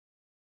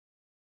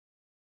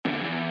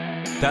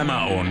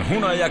Tämä on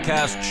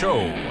Hunajakast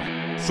Show.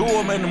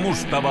 Suomen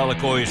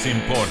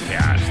mustavalkoisin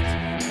podcast.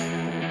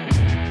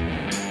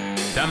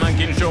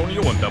 Tämänkin shown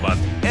juontavat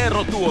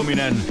Eero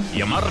Tuominen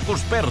ja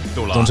Markus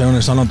Perttula. On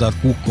sellainen sanonta,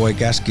 että kukko ei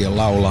käskiä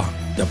laula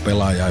ja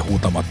pelaaja ei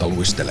huutamatta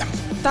luistele.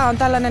 Tää on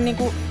tällainen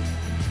niinku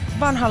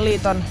vanhan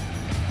liiton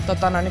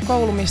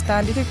koulu, mistä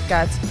Andy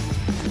tykkää.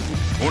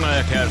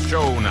 Hunajakast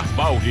Shown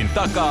vauhdin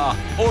takaa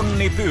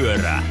Onni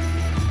Pyörä.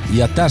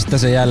 Ja tästä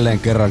se jälleen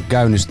kerran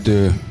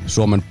käynnistyy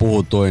Suomen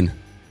puhutuin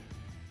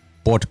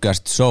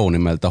podcast show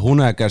nimeltä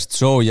Hunajakast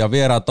Show. Ja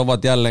vieraat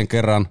ovat jälleen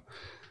kerran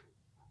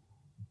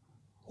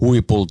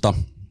huipulta.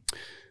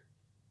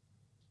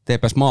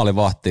 Teepäs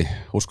maalivahti.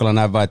 Uskallan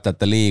näin väittää,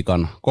 että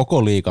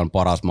koko liigan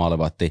paras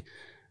maalivahti.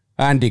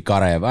 Andy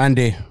Karev.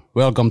 Andy,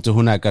 welcome to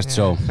Hunajakast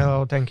Show.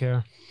 Hello, thank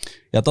you.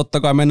 Ja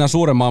totta kai mennään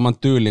suuren maailman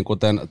tyylin,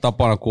 kuten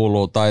tapana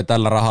kuuluu, tai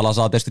tällä rahalla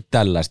saa tietysti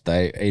tällaista.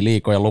 Ei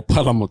liikoja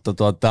lupailla, mutta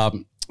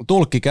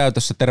tulkki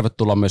käytössä.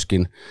 Tervetuloa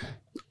myöskin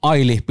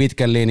Aili,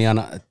 pitkän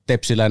linjan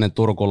tepsiläinen,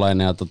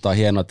 turkulainen, ja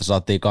hienoa, että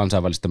saatiin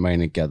kansainvälistä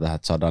meininkiä tähän,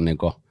 että saadaan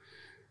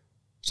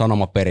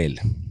sanoma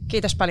perille.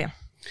 Kiitos paljon.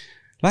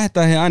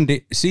 Lähdetään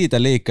Andy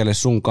siitä liikkeelle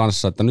sun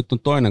kanssa, että nyt on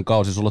toinen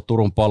kausi sulla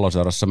Turun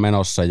Palloseurassa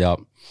menossa, ja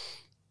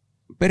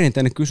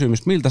perinteinen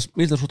kysymys,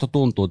 miltä susta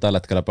tuntuu tällä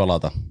hetkellä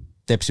pelata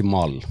Tepsin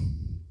maalilla?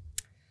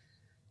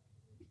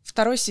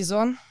 Второй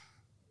сезон.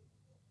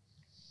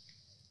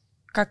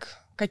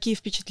 Какие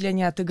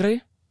впечатления от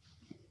игры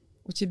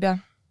у тебя?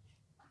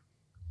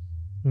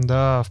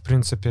 Да, в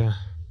принципе,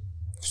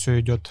 все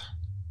идет,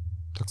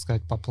 так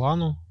сказать, по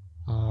плану.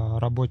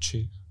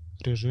 Рабочий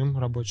режим,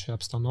 рабочая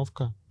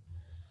обстановка,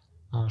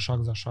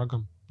 шаг за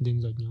шагом,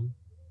 день за днем.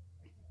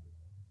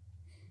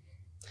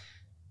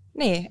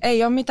 Niin,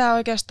 ei ole mitään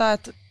oikeastaan,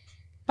 että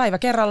päivä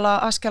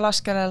kerrallaan, askel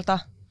askeleelta,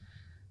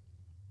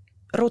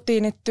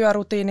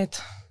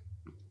 työrutiinit,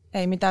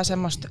 ei mitään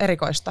semmoista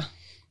erikoista.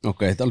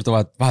 Okei, tämä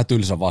oli vähän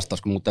tylsä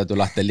vastaus, kun minun täytyy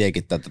lähteä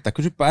liekittämään tätä.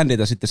 Kysypä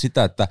Andyltä sitten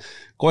sitä, että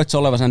koet sä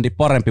olevasi Andy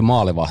parempi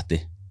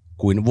maalivahti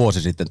kuin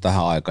vuosi sitten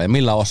tähän aikaan, ja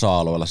millä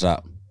osa-alueella sä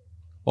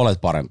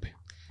olet parempi?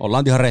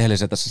 Ollaan ihan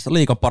rehellisiä tässä,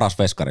 liigan paras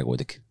veskari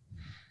kuitenkin.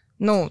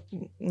 Ну,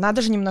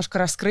 надо же немножко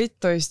раскрыть,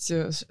 то есть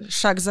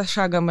шаг за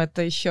шагом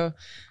это еще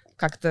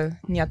как-то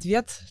не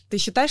ответ. Ты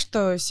считаешь,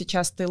 что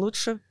сейчас ты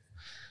лучше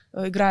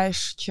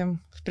играешь,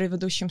 чем в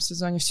предыдущем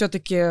сезоне?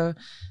 Все-таки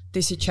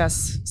ты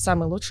сейчас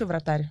самый лучший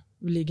вратарь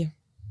в лиге.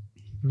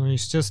 Ну,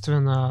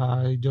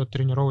 естественно, идет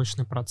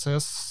тренировочный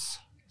процесс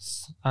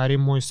с Ари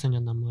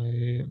Мойсанином,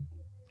 и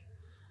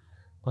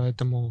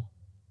поэтому,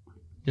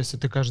 если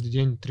ты каждый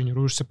день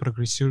тренируешься,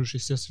 прогрессируешь,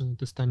 естественно,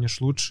 ты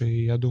станешь лучше,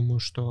 и я думаю,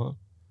 что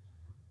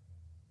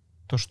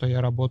то, что я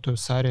работаю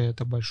с Ари,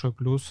 это большой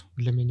плюс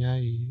для меня,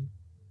 и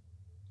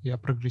я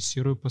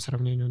прогрессирую по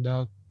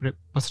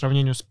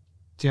сравнению с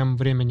тем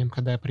временем,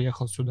 когда я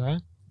приехал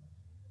сюда.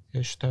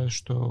 Я считаю,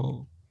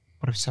 что в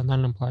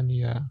профессиональном плане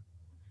я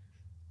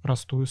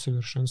расту и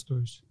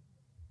совершенствуюсь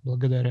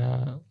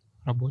благодаря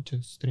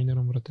работе с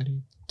тренером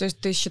вратарей. То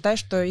есть ты считаешь,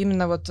 что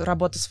именно вот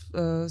работа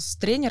с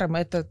тренером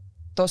это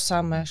то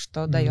самое,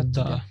 что дает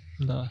тебе?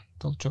 Да,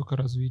 толчок и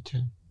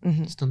развитие.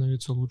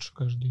 Становиться лучше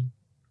каждый день.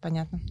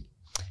 Понятно.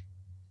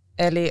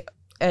 Eli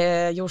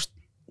just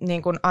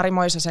niin kuin Ari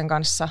Moisasen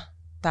kanssa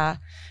tämä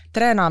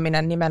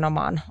treenaaminen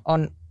nimenomaan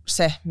on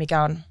se,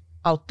 mikä on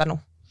auttanut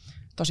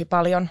tosi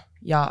paljon,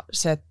 ja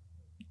se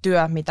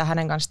työ, mitä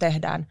hänen kanssa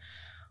tehdään,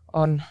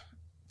 on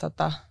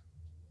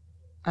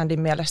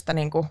Andyn mielestä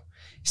niin kuin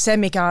se,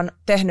 mikä on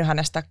tehnyt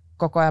hänestä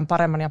koko ajan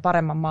paremman ja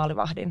paremman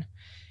maalivahdin.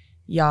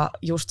 Ja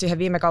just siihen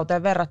viime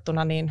kauteen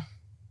verrattuna, niin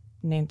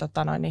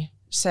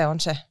se on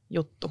se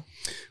juttu.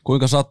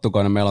 Kuinka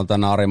sattukainen meillä on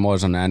tänään Ari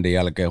Moisanen Andyn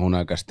jälkeen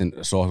Hunajakastin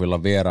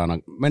sohvilla vieraana.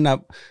 Mennään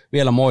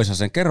vielä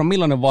Moisaseen. Kerro,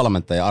 millainen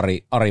valmentaja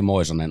Ari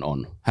Moisanen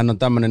on? Hän on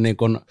tämmöinen niin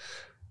kuin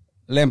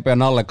lempeä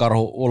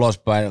nallekarhu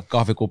ulospäin,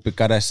 kahvikuppi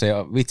kädessä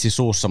ja vitsi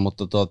suussa,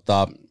 mutta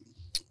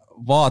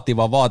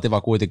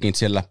vaativa kuitenkin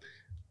siellä,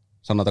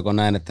 sanotaanko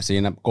näin, että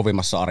siinä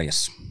kovimmassa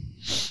arjessa.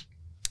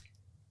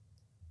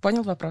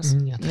 Понял вопрос?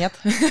 Нет.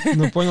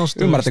 Ну, понял,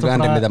 что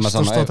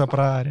что-то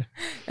про Ари.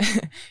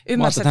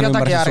 Ymmärsit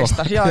jotakin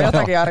Arista. Joo,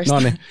 jotakin Arista. No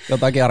niin,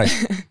 jotakin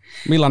Arista.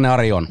 Millainen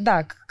Ari on?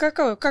 Да,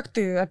 как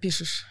ты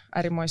опишешь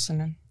Ари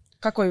Мойсанен?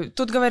 Какой?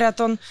 Тут говорят,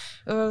 он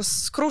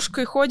с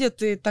кружкой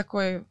ходит и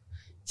такой,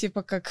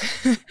 типа как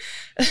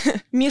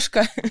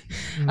Мишка,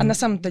 а на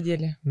самом-то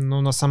деле?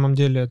 Ну, на самом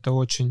деле это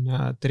очень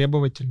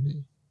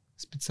требовательный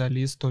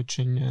специалист,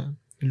 очень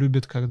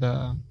любит,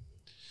 когда,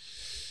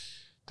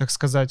 так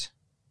сказать,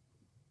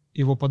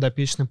 его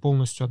подопечный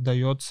полностью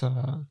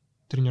отдается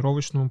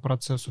тренировочному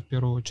процессу в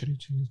первую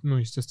очередь, ну,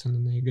 естественно,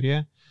 на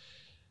игре.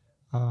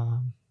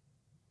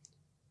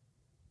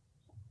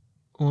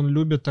 Он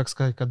любит, так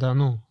сказать, когда,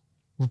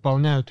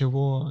 выполняют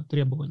его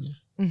требования.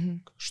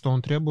 Что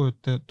он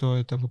требует, то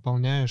это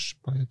выполняешь,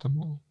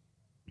 поэтому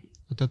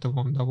от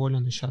этого он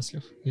доволен и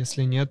счастлив.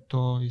 Если нет,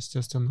 то,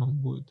 естественно, он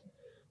будет.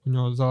 У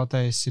него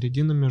золотая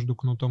середина между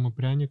кнутом и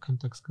пряником,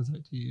 так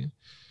сказать, и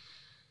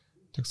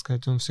так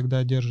сказать, он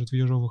всегда держит в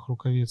ежовых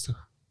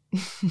рукавицах.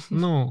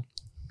 Ну,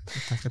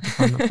 Так,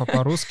 это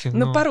по-русски.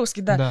 Ну,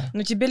 по-русски, да.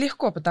 Но тебе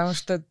легко, потому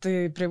что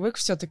ты привык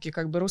все-таки,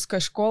 как бы русская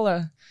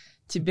школа.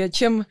 Тебе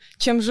чем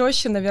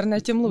жестче,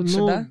 наверное, тем лучше,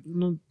 да?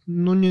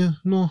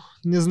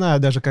 Не знаю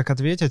даже, как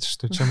ответить,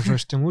 что чем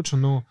жестче, тем лучше.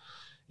 Но,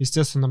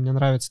 естественно, мне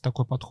нравится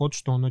такой подход,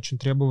 что он очень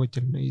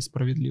требовательный и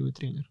справедливый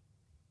тренер.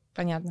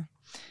 Понятно.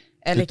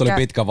 Nyt tuli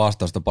pitkä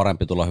vastaus, että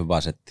parempi tulla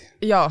hyvää settiä.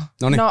 Joo.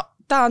 No,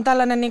 tää on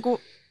tällainen niinku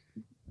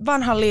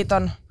vanhan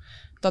liiton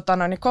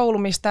koulu,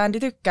 mistä Andy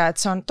tykkää,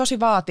 että se on tosi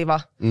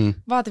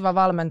vaativa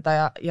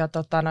valmentaja ja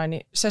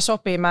se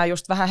sopii. Mä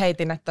just vähän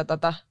heitin,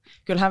 että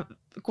kyllähän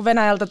kun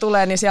Venäjältä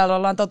tulee, niin siellä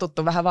ollaan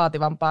totuttu vähän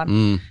vaativampaan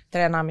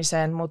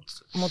treenaamiseen,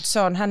 mut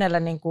se on hänelle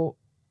niinku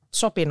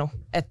sopinut,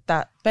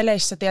 että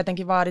peleissä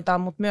tietenkin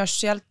vaaditaan, mutta myös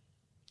siellä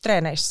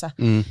treeneissä,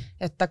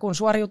 että kun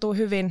suoriutuu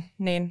hyvin,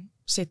 niin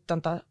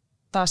sitten on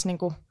taas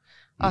niinku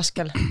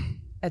askel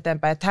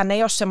eteenpäin. Että hän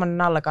ei ole semmoinen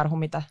nallekarhu,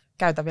 mitä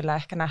käytävillä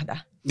ehkä nähdään.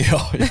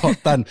 Joo,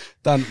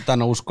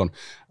 tämän uskon.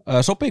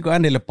 Sopiiko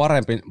Andylle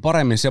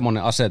paremmin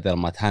semmoinen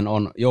asetelma, että hän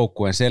on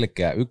joukkueen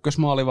selkeä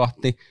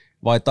ykkösmaalivahti,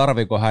 vai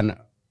tarviko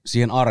hän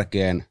siihen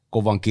arkeen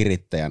kovan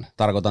kirittäjän?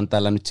 Tarkoitan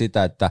tällä nyt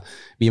sitä, että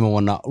viime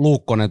vuonna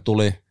Luukkonen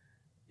tuli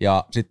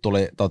ja sitten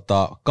tuli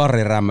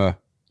Karri Rämö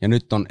ja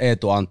nyt on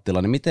Eetu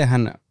Anttila, niin miten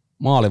hän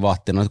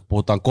maalivahtina, kun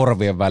puhutaan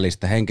korvien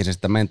välistä,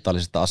 henkisestä,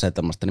 mentaalisesta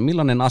asetelmasta, niin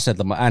millainen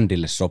asetelma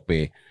Andylle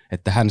sopii,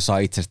 että hän saa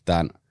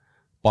itsestään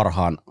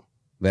parhaan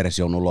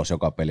version ulos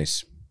joka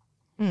pelissä?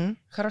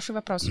 Хороший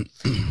вопрос.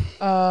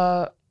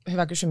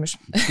 Hyvä kysymys.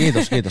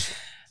 Kiitos.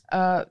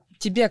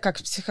 Тебе как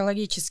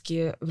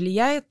психологически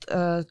влияет,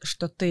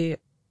 что ты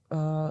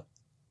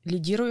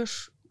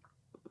лидируешь,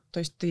 то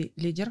есть ты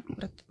лидер,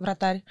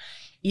 вратарь,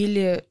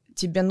 или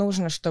тебе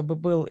нужно, чтобы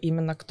был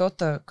именно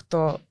кто-то,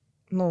 кто,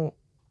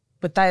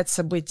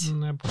 пытается быть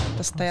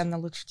постоянно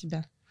лучше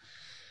тебя?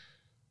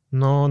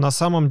 Но на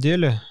самом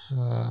деле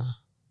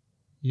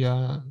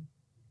я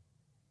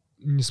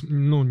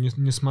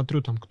не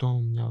смотрю там, кто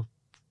у меня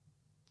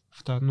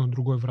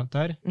другой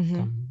вратарь.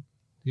 Там,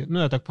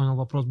 я так понял,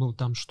 вопрос был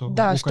там, что у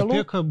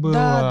Копека был,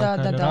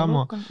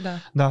 Калерамо.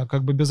 Да,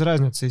 как бы без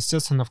разницы.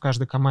 Естественно, в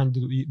каждой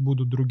команде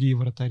будут другие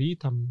вратари,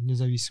 там,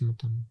 независимо,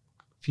 там,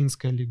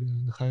 финская лига,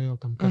 НХЛ,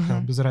 там,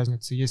 КХЛ, без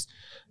разницы. Есть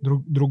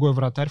другой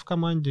вратарь в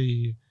команде,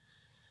 и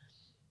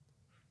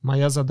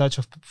моя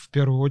задача в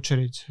первую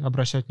очередь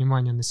обращать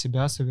внимание на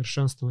себя,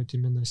 совершенствовать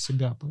именно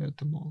себя,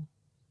 поэтому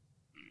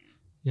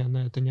я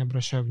на это не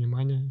обращаю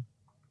внимания,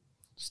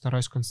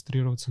 стараюсь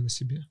концентрироваться на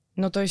себе.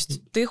 Ну, то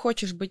есть ты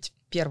хочешь быть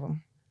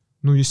первым?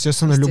 Ну,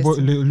 естественно.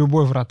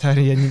 Любой вратарь.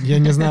 Я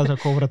не знаю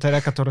такого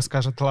вратаря, который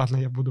скажет, ладно,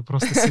 я буду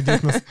просто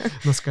сидеть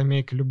на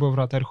скамейке. Любой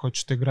вратарь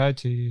хочет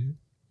играть, и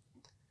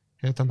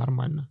это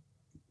nормально.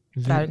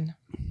 Правильно.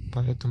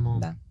 Поэтому...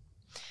 Да.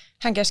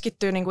 Hän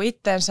keskittyy niinku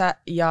itteensä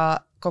ja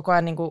koko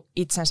ajan niinku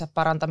itsensä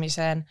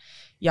parantamiseen.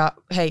 Ja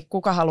hei,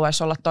 kuka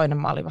haluaisi olla toinen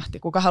maalivahti?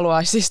 Kuka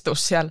haluaisi istua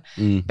siellä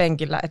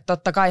penkillä? Että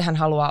totta kai hän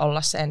haluaa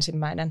olla se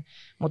ensimmäinen,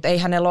 mutta ei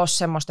hänellä ole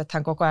semmoista, että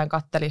hän koko ajan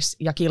kattelisi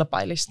ja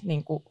kilpailisi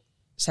niinku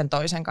sen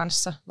toisen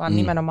kanssa, vaan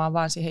nimenomaan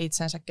vaan siihen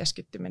itsensä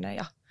keskittyminen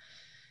ja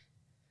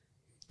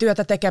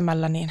työtä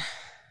tekemällä, niin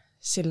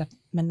sillä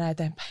mennään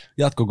eteenpäin.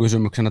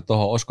 Jatkokysymyksenä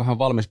tuohon, olisiko hän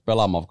valmis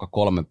pelaamaan vaikka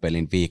 3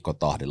 pelin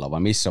viikkotahdilla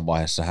vai missä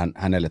vaiheessa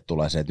hänelle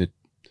tulee se, että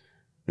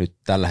nyt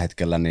tällä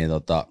hetkellä niin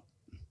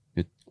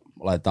nyt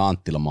laitetaan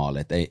Anttila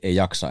maaliin, että ei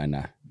jaksa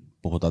enää.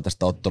 Puhutaan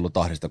tästä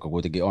ottelutahdista, joka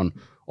kuitenkin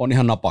on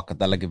ihan napakka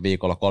tälläkin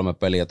viikolla 3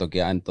 peliä. Toki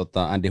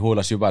Andy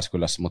huilasi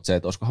Jyväskylässä, mutta se,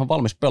 että olisiko hän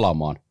valmis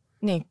pelaamaan.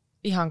 Niin,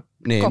 ihan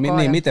koko ajan.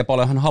 Niin, miten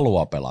paljon hän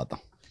haluaa pelata?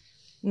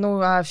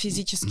 Ну, а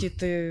физически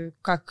ты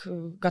как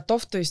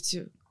готов, то есть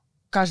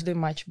каждый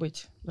матч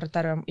быть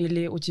вратарем?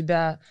 Или у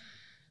тебя,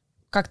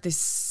 как ты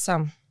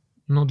сам?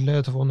 Ну, для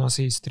этого у нас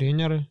есть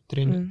тренеры,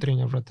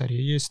 тренер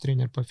вратарей есть,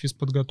 тренер по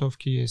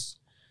физподготовке есть.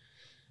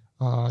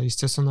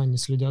 Естественно, они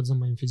следят за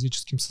моим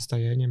физическим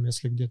состоянием.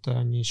 Если где-то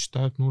они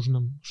считают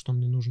нужным, что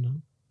мне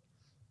нужно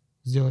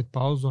сделать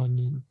паузу,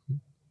 они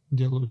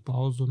делают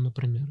паузу,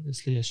 например,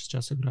 если я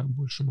сейчас играю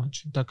больше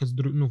матчей. Так и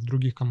в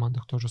других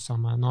командах то же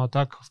самое. Ну а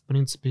так, в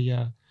принципе,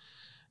 я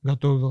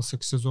готовился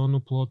к сезону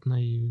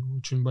плотно и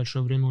очень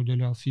большое время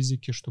уделял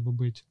физике, чтобы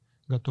быть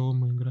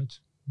готовым и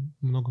играть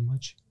много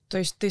матчей. То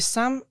есть ты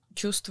сам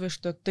чувствуешь,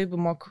 что ты бы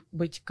мог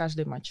быть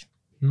каждый матч?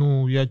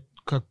 Ну, я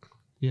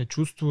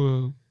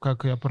чувствую,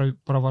 как я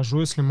провожу,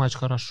 если матч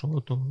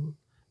хорошо, то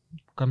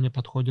ко мне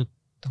подходит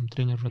там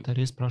тренер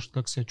вратарей, спрашивает,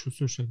 как себя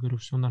чувствуешь, я говорю,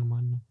 все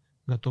нормально,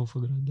 готов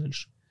играть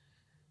дальше.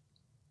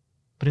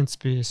 В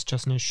принципе, я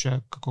сейчас не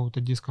ощущаю какого-то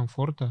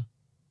дискомфорта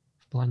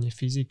в плане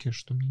физики,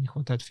 что мне не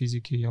хватает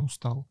физики, я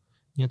устал.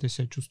 Нет, я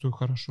себя чувствую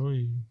хорошо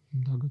и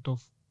да,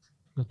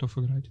 готов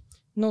играть.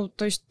 Ну,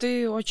 то есть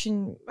ты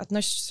очень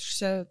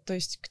относишься, то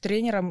есть к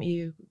тренерам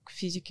и к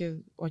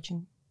физике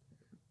очень...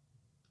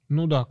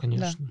 Ну да,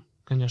 конечно. Да.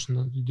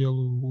 Конечно,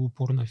 делаю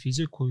упор на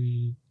физику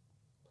и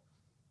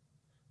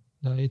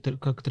да, и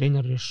как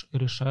тренер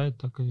решает,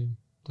 так и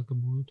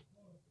будет.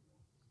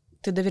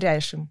 Ты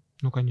доверяешь им?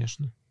 Ну,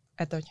 конечно.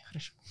 Это очень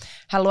хорошо.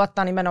 Hän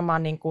luottaa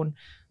nimenomaan niin kuin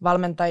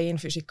valmentajiin,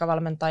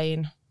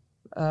 fysiikkavalmentajiin,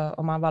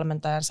 omaan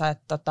valmentajansa,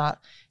 että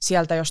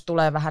sieltä jos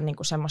tulee vähän niin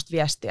kuin semmoista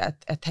viestiä,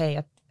 että hei,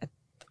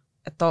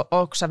 että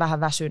onko se vähän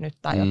väsynyt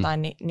tai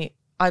jotain, niin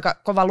aika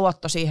kova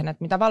luotto siihen,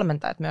 että mitä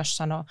valmentajat myös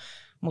sanoo.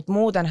 Mutta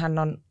muuten hän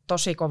on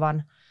tosi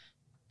kovan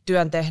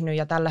työn tehnyt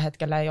ja tällä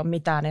hetkellä ei ole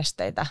mitään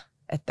esteitä,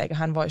 etteikö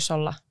hän voisi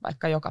olla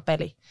vaikka joka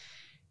peli.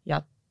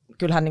 Ja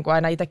kyllähän niin kuin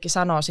aina itsekin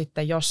sanoo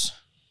sitten, jos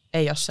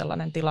ei ole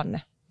sellainen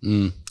tilanne.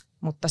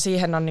 Mutta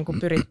siihen on niin kuin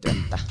pyritty,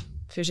 että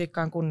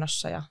fysiikka on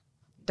kunnossa ja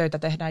töitä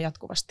tehdään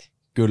jatkuvasti.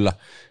 Kyllä.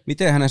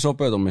 Miten hänen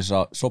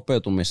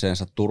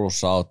sopeutumiseensa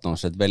Turussa on auttanut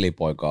se, että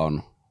velipoika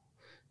on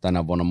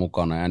tänä vuonna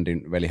mukana ja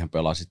Andyn velihän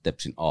pelaa sitten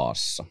Tepsin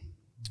A:ssa.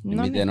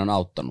 Miten on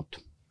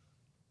auttanut?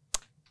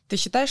 Ты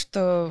считаешь,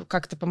 что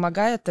как-то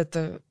помогает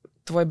это?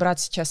 Твой брат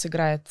сейчас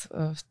играет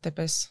в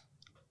ТПС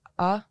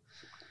А?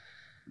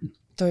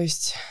 То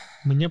есть...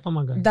 Мне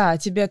помогает. Да,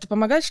 тебе это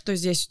помогает, что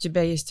здесь у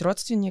тебя есть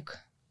родственник?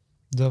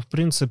 Да, в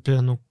принципе,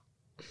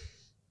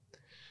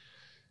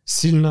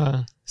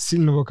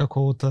 сильного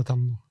какого-то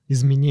там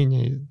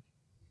изменения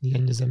я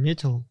не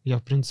заметил. Я,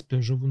 в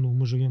принципе, живу,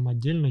 мы живем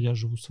отдельно, я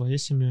живу своей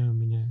семьей, у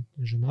меня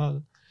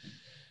жена.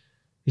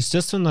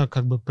 Естественно,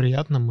 как бы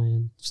приятно,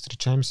 мы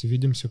встречаемся,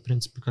 видимся, в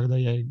принципе, когда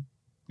я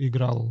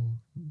играл,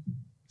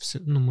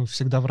 мы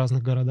всегда в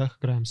разных городах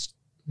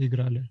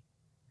играли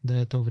до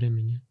этого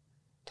времени.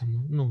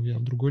 Там, я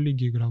в другой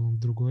лиге играл, он в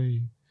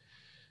другой.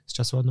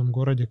 Сейчас в одном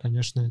городе,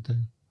 конечно, это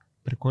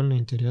прикольно,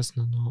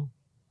 интересно, но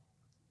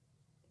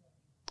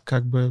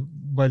как бы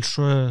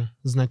большое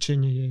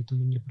значение я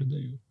этому не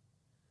придаю.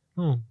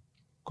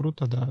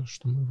 Круто, да,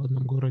 что мы в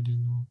одном городе,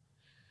 но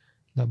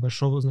да,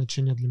 большого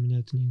значения для меня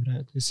это не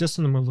играет.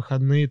 Естественно, мы в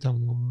выходные,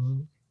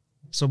 там,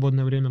 в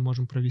свободное время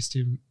можем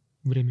провести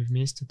время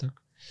вместе,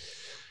 так.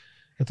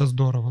 Это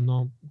здорово,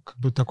 но как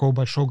бы такого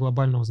большого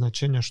глобального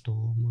значения, что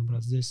мой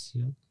брат здесь,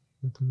 я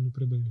этому не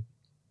придаю.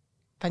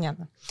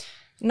 Понятно.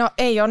 No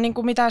ei ole niin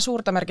kuin mitään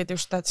suurta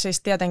merkitystä,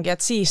 siis tietenkin,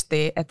 että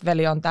siistii, että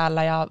veli on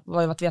täällä ja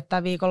voivat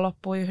viettää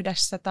viikonloppua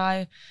yhdessä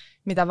tai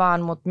mitä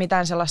vaan, mutta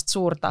mitään sellaista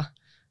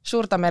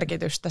suurta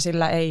merkitystä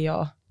sillä ei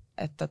ole.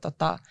 Että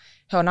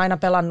he on aina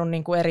pelannut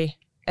niin kuin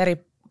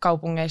eri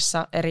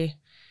kaupungeissa,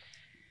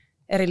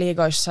 eri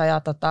liigoissa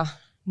ja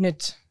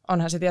nyt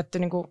onhan se tietty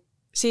niin kuin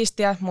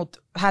siistiä,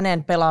 mutta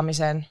hänen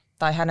pelaamiseen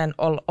tai hänen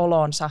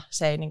olonsa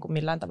se ei niin kuin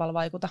millään tavalla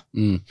vaikuta.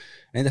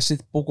 Entäs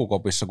sitten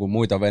Pukukopissa, kun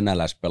muita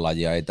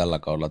venäläispelaajia ei tällä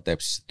kaudella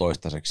Tepsissä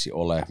toistaiseksi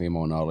ole, viime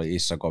vuonna oli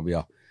Issakov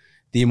ja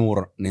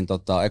Timur, niin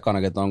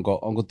ekanakin, että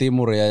onko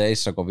Timuria ja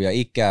Issakovia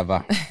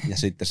ikävä ja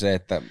sitten se,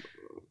 että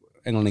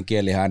englannin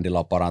kielihän Andillä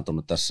on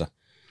parantunut tässä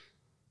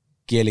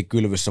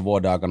kielikylvyssä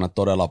vuoden aikana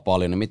todella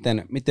paljon,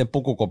 niin miten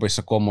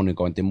Pukukopissa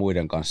kommunikointi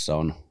muiden kanssa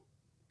on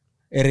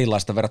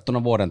erilaista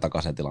verrattuna vuoden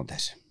takaiseen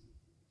tilanteeseen?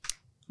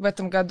 В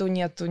этом году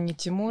нету ни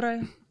Тимура,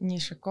 ни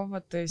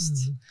Ишакова, то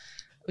есть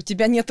у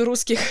тебя нету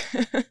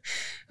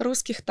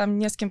русских там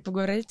не с кем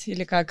поговорить,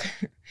 или как?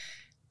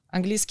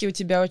 Английский у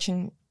тебя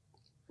очень,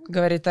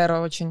 говорит Эро,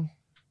 очень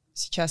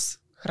сейчас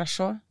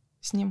хорошо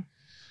с ним.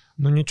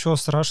 Ну ничего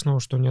страшного,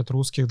 что нет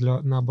русских,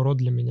 наоборот,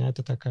 для меня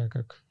это такая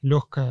как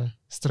легкая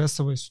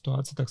стрессовая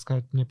ситуация, так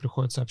сказать, мне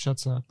приходится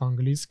общаться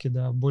по-английски,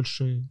 да,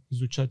 больше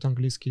изучать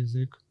английский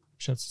язык,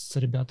 общаться с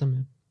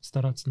ребятами,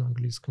 стараться на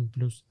английском,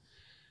 плюс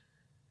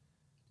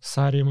с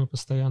Арией мы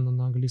постоянно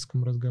на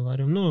английском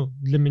разговариваем.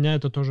 Для меня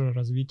это тоже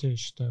развитие, я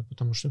считаю,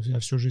 потому что я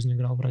всю жизнь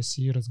играл в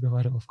России,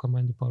 разговаривал в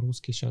команде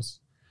по-русски, сейчас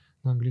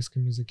на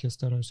английском языке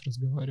стараюсь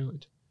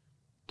разговаривать.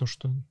 То,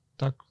 что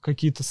так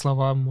какие-то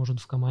слова, может,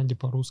 в команде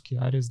по-русски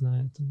Ари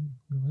знает,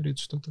 говорит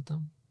что-то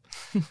там.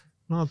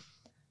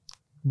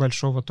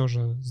 Большого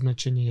тоже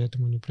значения я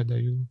этому не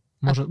придаю.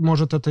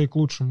 Может, это и к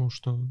лучшему,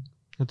 что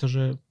это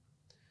же,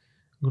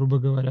 грубо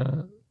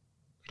говоря,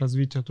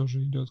 развитие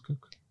тоже идет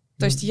как...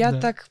 То есть я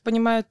так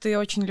понимаю, ты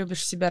очень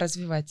любишь себя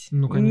развивать.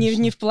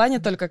 Конечно. Не в плане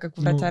только как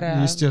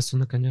вратаря.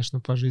 Естественно, конечно,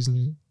 по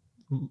жизни.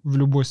 В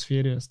любой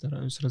сфере я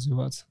стараюсь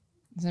развиваться.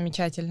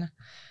 Замечательно.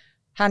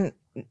 Hän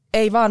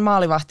ei vaan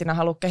maalivahtina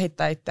halua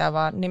kehittää itseään,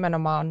 vaan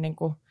nimenomaan on niin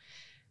kuin,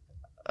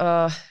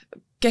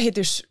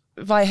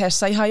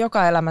 kehitysvaiheessa ihan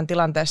joka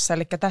elämäntilanteessa.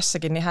 Eli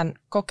tässäkin niin hän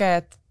kokee,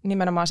 että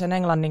nimenomaan sen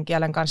englannin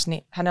kielen kanssa,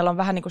 niin hänellä on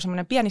vähän niin kuin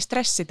semmoinen pieni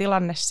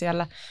stressitilanne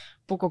siellä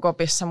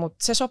Pukukopissa,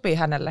 mutta se sopii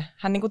hänelle.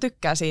 Hän niin kuin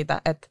tykkää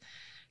siitä, että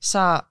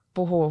saa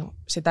puhua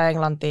sitä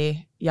englantia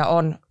ja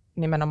on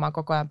nimenomaan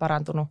koko ajan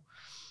parantunut.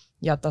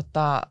 Ja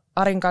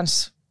Arin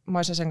kanssa,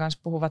 Moisasen kanssa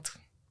puhuvat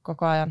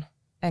koko ajan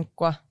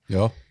enkkua.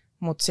 Joo.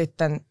 Mutta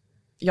sitten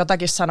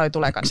jotakin sanoi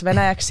tulee myös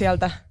venäjäksi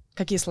sieltä.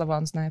 Какие слова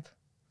он знает?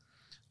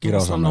 В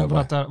основном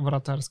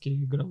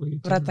вратарские игровые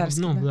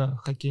термины. Да,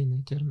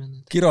 хоккейные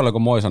термины. Kiroileeko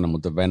Moisanen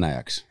muuten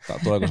venäjäksi?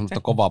 Tuleeko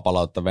semmoista kovaa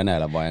palautta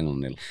venäjällä vai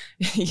englannilla?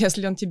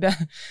 Если он тебя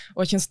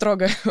очень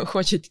строго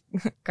хочет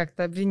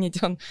как-то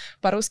обвинить, он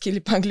по-русски или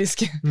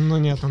по-английски? Ну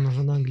нет, он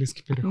уже на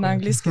английский переходит. На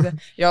английский, да.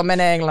 Joo,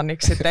 menee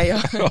englanniksi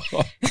sitten.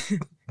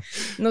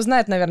 Ну,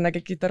 знает, наверное,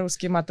 какие-то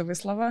русские матовые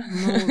слова.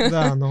 Ну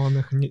да, но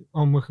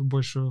он их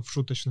больше в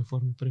шуточной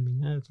форме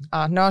применяет.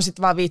 Ne on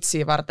sitten vaan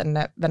vitsiä varten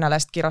ne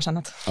venäläiset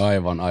kirosanat.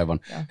 Aivan.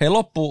 Hei,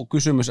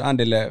 loppukysymys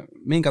Andille.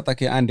 Minkä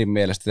takia Andin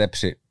mielestä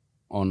Tepsi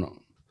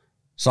on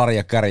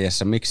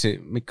sarjakärjessä?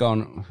 Mikä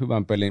on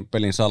hyvän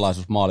pelin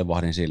salaisuus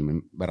maalivahdin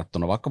silmin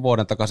verrattuna vaikka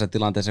vuoden takaisin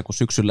tilanteeseen, kun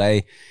syksyllä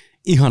ei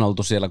ihan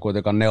oltu siellä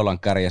kuitenkaan neulan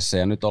kärjessä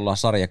ja nyt ollaan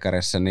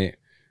sarjakärjessä, niin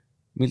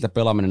miltä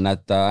pelaaminen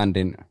näyttää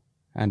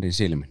Andin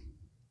silmin?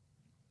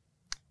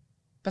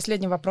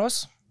 Последний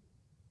вопрос.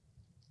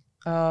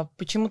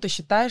 Почему ты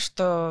считаешь,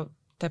 что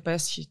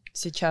ТПС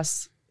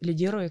сейчас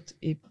лидирует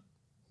и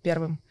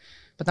первым?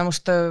 Потому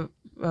что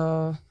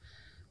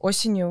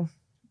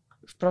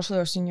в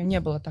прошлой осенью не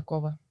было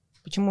такого.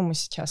 Почему мы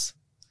сейчас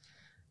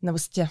на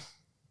высоте?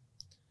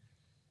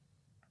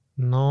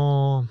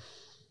 Но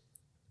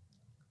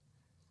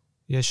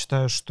я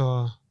считаю,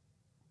 что,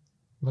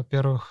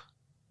 во-первых,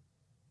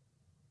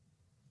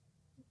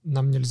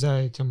 нам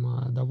нельзя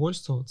этим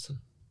довольствоваться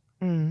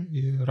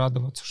и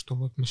радоваться, что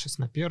вот мы сейчас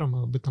на первом,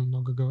 и об этом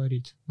много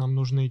говорить. Нам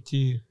нужно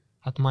идти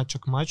от матча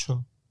к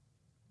матчу,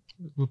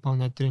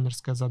 выполнять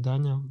тренерское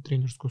задание,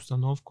 тренерскую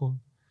установку,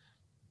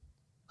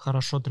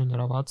 хорошо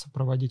тренироваться,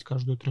 проводить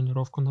каждую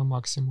тренировку на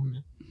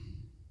максимуме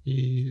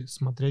и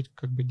смотреть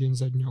как бы день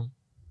за днем.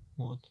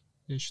 Вот.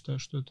 Я считаю,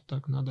 что это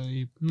так надо.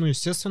 И, ну,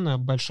 естественно,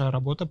 большая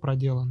работа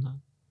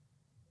проделана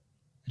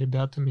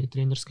ребятами и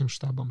тренерским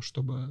штабом,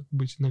 чтобы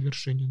быть на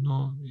вершине.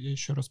 Но я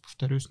еще раз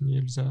повторюсь,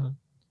 нельзя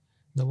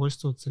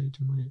довольствоваться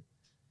этим. Мы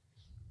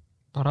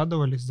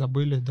порадовались,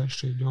 забыли,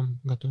 дальше идем,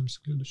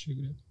 готовимся к следующей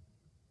игре.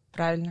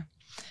 Правильно.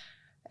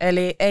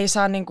 Eli ei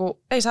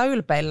saa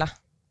ylpeillä.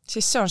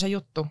 Siis se on se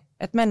juttu,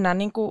 että mennään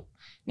niin kuin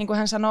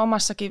hän sanoi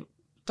omassakin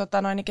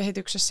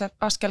kehityksessä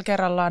askel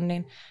kerrallaan,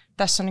 niin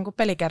tässä on niin kuin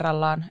peli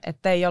kerrallaan,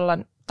 että ei olla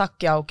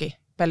takki auki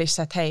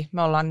pelissä, että hei,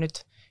 me ollaan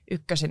nyt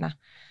ykkösinä,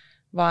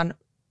 vaan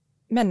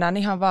mennään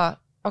ihan vaan,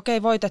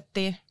 okei,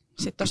 voitettiin,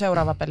 sitten on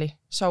seuraava peli,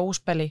 se on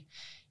uusi peli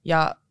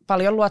ja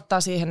paljon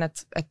luottaa siihen,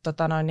 että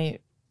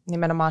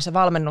nimenomaan se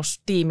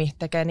valmennustiimi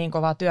tekee niin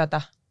kovaa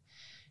työtä,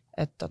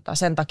 että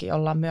sen takia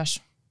ollaan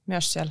myös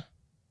siellä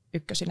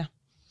ykkösinä.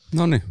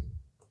 Noniin.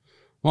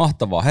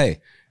 Mahtavaa.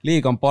 Hei,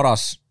 liigan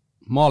paras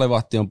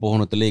maalivahti on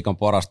puhunut ja liigan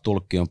paras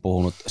tulkki on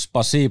puhunut.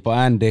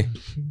 Spasiba Andy,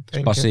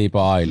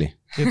 spasiba Aili.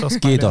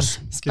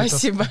 Kiitos.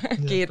 Spasiba.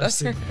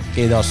 Kiitos.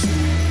 Kiitos.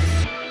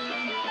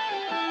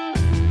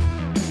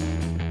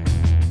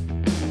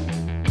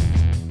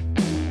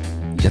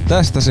 Ja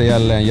tästä se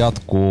jälleen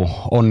jatkuu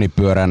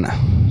onnipyörän,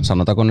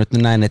 sanotaanko nyt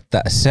näin,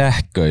 että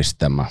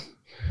sähköistämä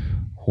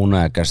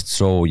Hunajakäst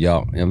show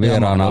ja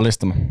vieraana...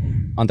 Mahdollistama.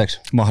 Anteeksi?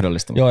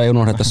 Mahdollistama. Joo, ei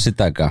unohdeta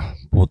sitäkään.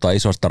 Puhutaan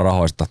isoista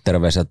rahoista.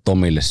 Terveisiä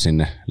Tomille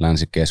sinne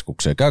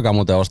Länsikeskukseen. Käykää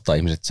muuten ostaa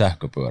ihmiset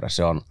sähköpyörä.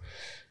 Se on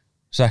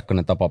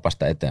sähköinen tapa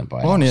päästä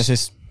eteenpäin. On, ja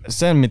siis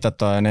sen mitä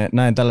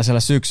näin tällaisella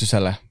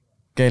syksyisellä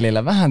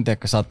kelillä vähän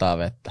sataa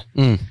vettä.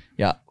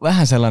 Ja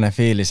vähän sellainen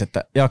fiilis,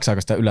 että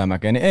jaksaako sitä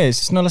ylämäkeä, niin ei,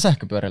 siis noilla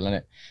sähköpyörillä,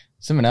 niin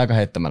se menee aika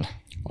heittämällä.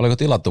 Oliko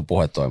tilattu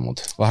puhe toi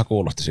muuten? Vähän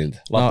kuulosti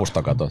siltä.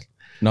 Lapusta katoit.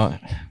 No,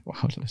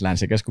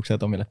 Länsikeskuksia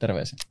Tomille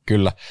terveisiä.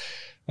 Kyllä.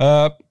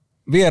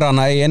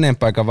 Vieraana ei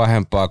enempää eikä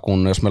vähempää,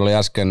 kun jos meillä oli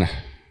äsken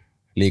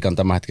liigan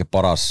tämän hetken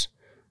paras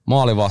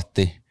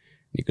maalivahti,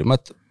 niin kyllä mä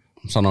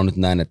sanon nyt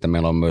näin, että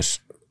meillä on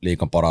myös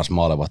liigan paras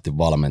maalivahti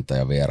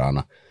valmentaja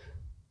vieraana.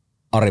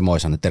 Ari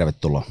Moisanen,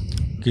 tervetuloa.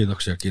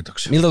 Kiitoksia.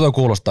 Miltä tuo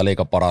kuulostaa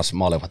liigan paras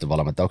maalivahti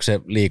valmentaja? Onko se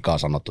liikaa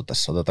sanottu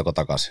tässä? Otetaanko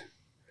takaisin?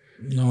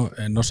 No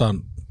en osaa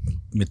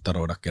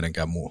mittaroida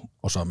kenenkään muun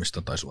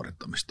osaamista tai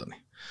suorittamista,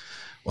 niin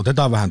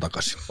otetaan vähän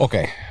takaisin.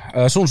 Okei.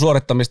 Sun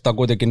suorittamista on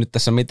kuitenkin nyt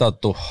tässä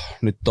mitattu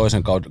nyt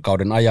toisen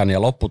kauden ajan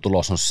ja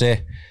lopputulos on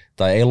se,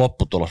 tai ei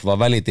lopputulos, vaan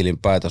välitilin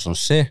päätös on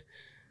se,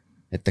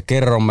 että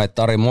kerromme,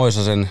 että Ari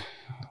Moisasen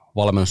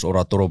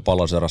valmennusura Turun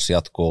Palloseurassa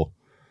jatkuu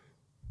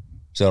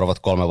seuraavat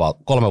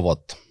 3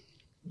 vuotta.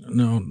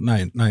 No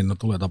näin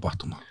tulee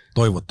tapahtumaan.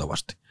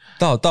 Toivottavasti.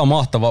 Tämä on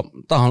mahtava.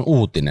 Tämä on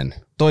uutinen.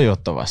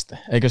 Toivottavasti.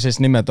 Eikö siis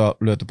nimet ole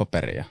lyöty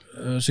paperia?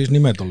 Siis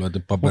nimet on lyöty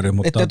paperiin,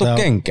 mutta ettei tule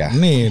kenkää.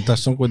 Niin,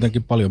 tässä on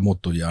kuitenkin paljon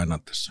muuttujia aina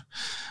tässä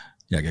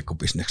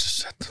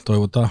jääkiekkobisneksessä.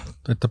 Toivotaan,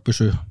 että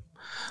pysyy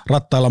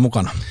rattailla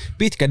mukana.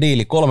 Pitkä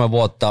diili, 3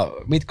 vuotta.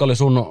 Mitkä oli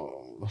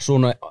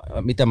sun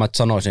mitä mä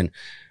sanoisin,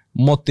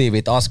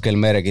 motiivit,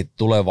 askelmerkit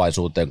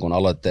tulevaisuuteen, kun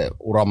aloitte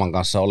Uraman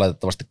kanssa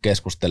oletettavasti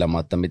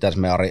keskustelemaan, että mitäs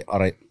me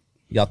Ari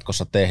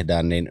jatkossa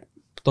tehdään, niin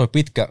toi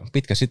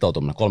pitkä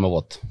sitoutuminen, 3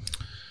 vuotta.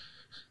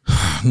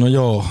 No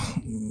joo,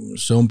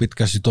 se on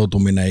pitkä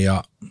sitoutuminen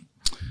ja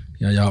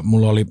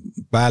mulla oli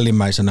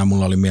päällimmäisenä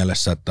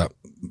mielessä, että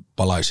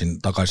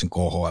palaisin takaisin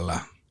KHL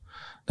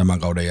tämän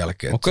kauden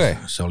jälkeen. Okay.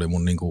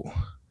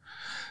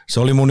 Se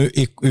oli mun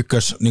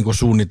ykkös niinku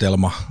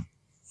suunnitelma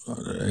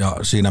ja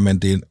siinä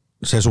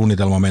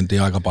suunnitelma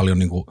mentiin aika paljon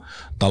niinku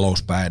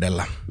talouspää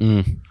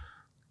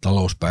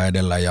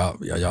edellä ja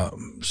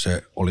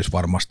se olisi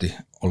varmasti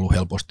ollut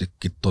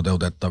helpostikin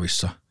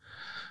toteutettavissa.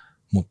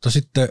 Mutta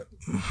sitten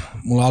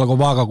mulla alkoi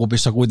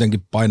vaakakupissa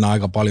kuitenkin painaa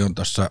aika paljon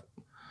tässä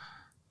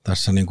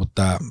tässä niin kuin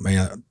tämä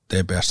meidän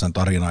TPS:n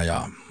tarina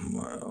ja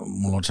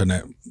mulla on sen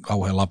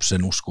kauhean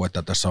lapsen usko,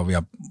 että tässä on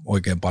vielä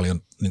oikein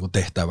paljon niin kuin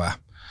tehtävää.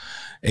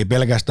 Ei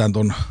pelkästään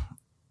tuon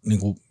niin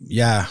kuin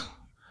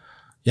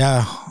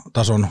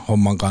jäätason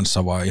homman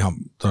kanssa, vaan ihan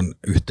tuon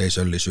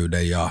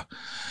yhteisöllisyyden ja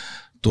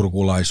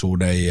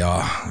turkulaisuuden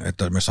ja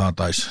että me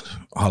saataisiin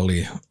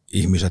halliin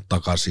ihmiset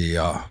takaisin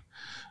ja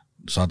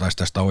saataisiin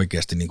tästä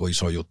oikeasti niin kuin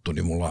iso juttu,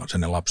 niin mulla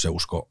sen lapsen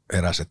usko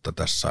heräsi, että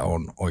tässä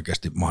on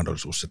oikeasti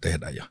mahdollisuus se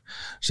tehdä ja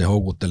se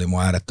houkutteli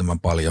mua äärettömän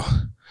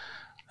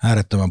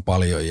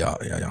paljon ja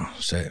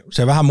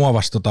se vähän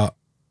muovasi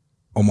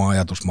omaa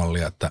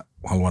ajatusmallia, että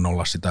haluan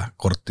olla sitä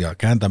korttia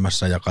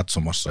kääntämässä ja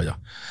katsomassa ja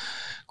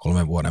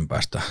 3 vuoden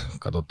päästä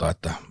katsotaan,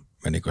 että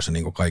menikö se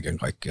niin kuin kaiken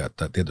kaikkiaan,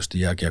 että tietysti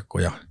jääkiekko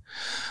ja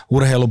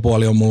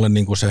urheilupuoli on mulle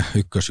niin kuin se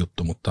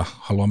ykkösjuttu, mutta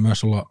haluan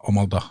myös olla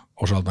omalta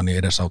osaltani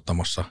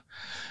edesauttamassa,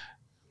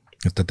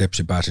 että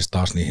Tepsi pääsisi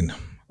taas niihin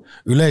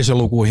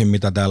yleisölukuihin,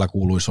 mitä täällä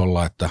kuuluisi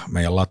olla, että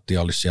meidän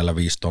lattia olisi siellä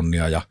 5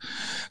 tonnia ja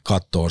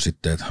katto on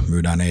sitten, että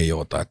myydään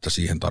EIOta, että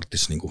siihen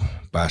tarvitsisi niin kuin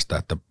päästä,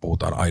 että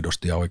puhutaan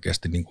aidosti ja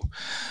oikeasti niin kuin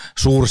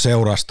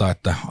suurseurasta,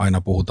 että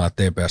aina puhutaan,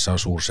 että TPS on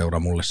suurseura,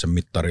 mulle se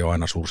mittari on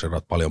aina suurseura,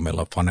 että paljon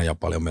meillä on faneja,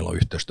 paljon meillä on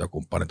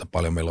yhteistyökumppaneita,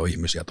 paljon meillä on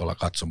ihmisiä tuolla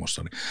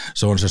katsomossa, niin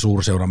se on se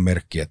suurseuran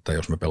merkki, että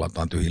jos me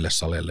pelataan tyhjille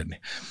saleille,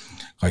 niin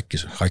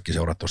kaikki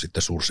seurat on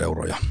sitten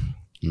suurseuroja.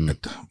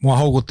 Että mua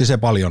houkutti se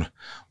paljon,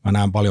 mä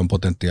näen paljon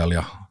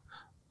potentiaalia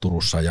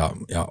Turussa ja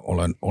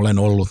olen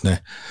ollut ne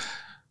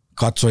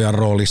katsojan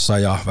roolissa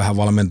ja vähän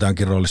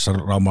valmentajankin roolissa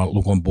Rauman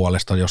Lukon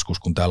puolesta joskus,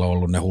 kun täällä on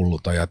ollut ne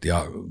hullut ajat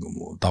ja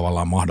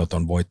tavallaan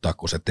mahdoton voittaa,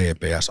 kun se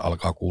TPS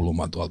alkaa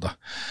kuulumaan tuolta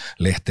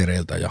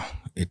lehtereiltä ja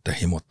itse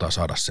himottaa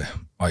saada se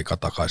aika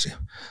takaisin,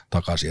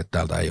 että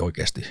täältä ei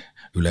oikeasti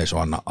yleisö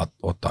anna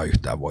ottaa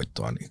yhtään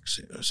voittoa, niin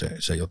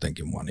se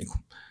jotenkin mua niin kuin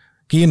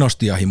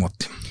kiinnosti ja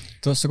himotti.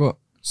 Tuossa kun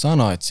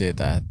sanoit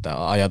siitä,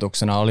 että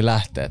ajatuksena oli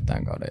lähteä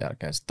tämän kauden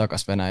jälkeen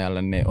takaisin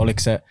Venäjälle, niin oliko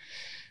se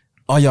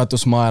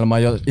ajatusmaailma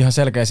jo ihan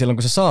selkeä silloin,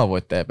 kun sä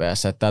saavuit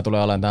TPS, että tämä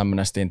tulee olemaan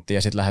tämmöinen stintti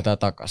ja sitten lähdetään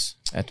takaisin?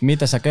 Että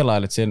mitä sä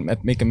kelailit siinä,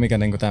 että mikä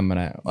niinku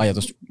tämmöinen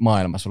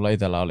ajatusmaailma sulla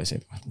itsellä oli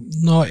siitä?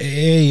 No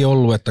ei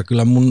ollut, että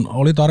kyllä mun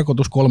oli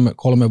tarkoitus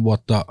 3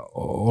 vuotta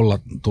olla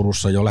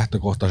Turussa jo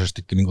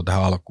lähtökohtaisestikin niin kuin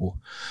tähän alkuun,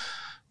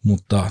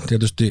 mutta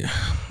tietysti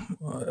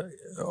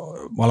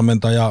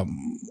valmentaja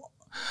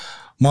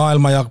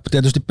maailma ja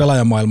tietysti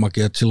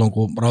pelaajamaailmakin, että silloin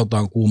kun rauta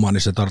on kuumaa,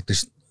 niin se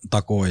tarvitsisi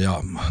takoa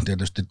ja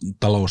tietysti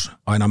talous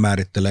aina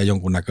määrittelee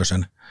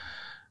jonkunnäköisen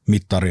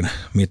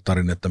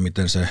mittarin, että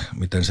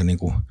miten se niin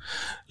kuin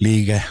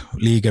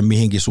liike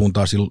mihinkin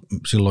suuntaan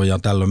silloin ja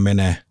tällöin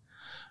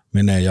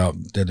menee ja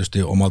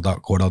tietysti omalta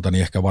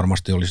kohdaltani ehkä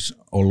varmasti olisi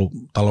ollut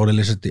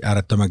taloudellisesti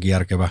äärettömänkin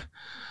järkevä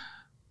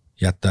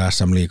jättää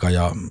SM-liiga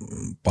ja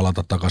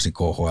palata takaisin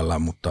KHL,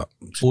 mutta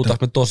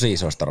puhutaanko me tosi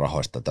isoista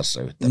rahoista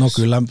tässä yhteydessä? No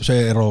kyllä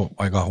se ero on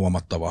aika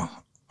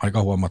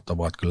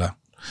huomattavaa, että kyllä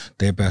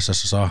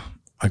TPS:ssä saa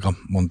aika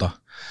monta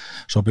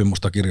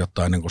sopimusta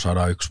kirjoittaa ennen kuin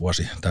saadaan 1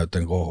 vuosi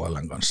täyteen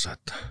KHL:n kanssa.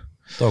 Että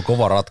Tuo on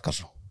kova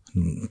ratkaisu.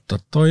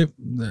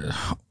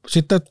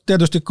 Sitten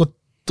tietysti kun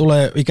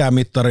tulee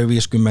ikämittari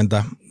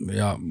 50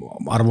 ja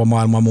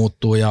arvomaailma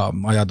muuttuu ja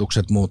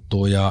ajatukset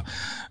muuttuu ja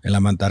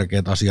elämän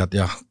tärkeät asiat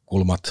ja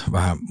kulmat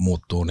vähän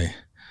muuttuu, niin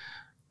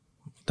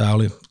tämä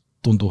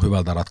tuntuu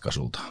hyvältä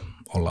ratkaisulta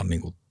olla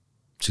niin kuin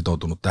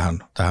sitoutunut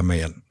tähän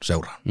meidän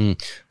seuraan.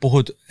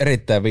 Puhuit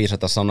erittäin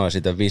viisata sanoja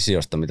siitä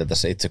visiosta, mitä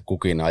tässä itse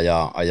kukin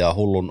ajaa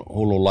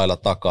hullun lailla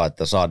takaa,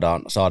 että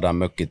saadaan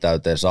mökki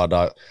täyteen,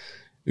 saadaan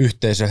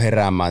yhteisö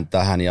heräämään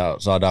tähän ja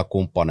saadaan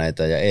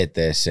kumppaneita ja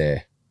etc.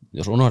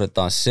 Jos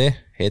unohdetaan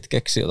se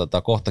hetkeksi,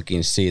 otetaan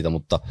kohtakin siitä,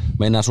 mutta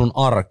mennään sun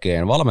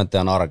arkeen,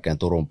 valmentajan arkeen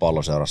Turun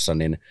Palloseurassa,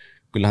 niin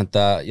kyllähän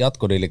tämä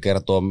jatkodiili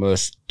kertoo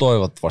myös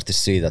toivottavasti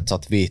siitä, että sä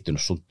oot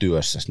viihtynyt sun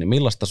työssäsi.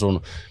 Niin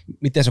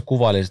miten sä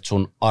kuvailisit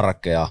sun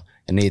arkea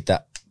ja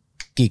niitä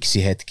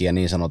kiksihetkiä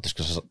niin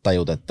sanotusti, kun sä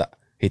tajut, että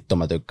hitto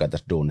mä tykkään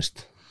tästä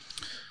duunista?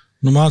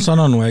 No mä oon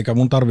sanonut, eikä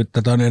mun tarvitse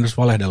tätä edes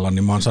valehdella,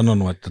 niin mä oon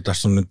sanonut, että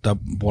tässä on nyt tämä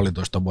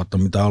 1,5 vuotta,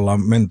 mitä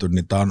ollaan menty,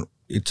 niin tää on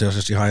itse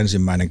asiassa ihan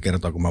ensimmäinen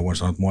kerta, kun mä voin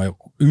sanoa, että mua ei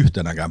ole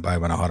yhtenäkään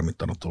päivänä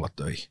harmittanut tulla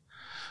töihin.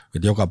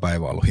 Että joka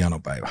päivä on ollut hieno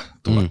päivä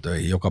tulla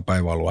töihin. Joka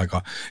päivä on ollut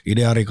aika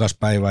idearikas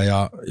päivä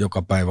ja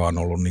joka päivä on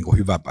ollut niin kuin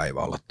hyvä päivä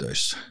olla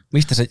töissä.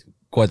 Mistä sä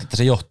koet, että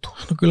se johtuu?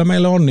 No kyllä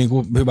meillä on niin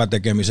kuin hyvä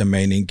tekemisen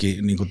meininki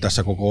niin kuin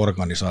tässä koko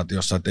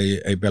organisaatiossa, että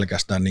ei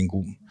pelkästään niin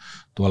kuin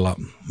tuolla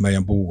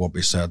meidän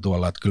puukopissa ja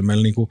tuolla. Että kyllä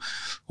meillä niin kuin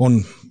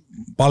on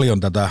paljon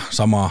tätä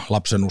samaa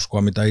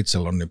lapsenuskoa, mitä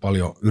itsellä on, niin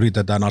paljon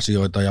yritetään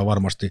asioita ja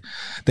varmasti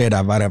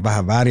tehdään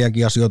vähän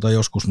vääriäkin asioita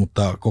joskus,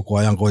 mutta koko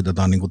ajan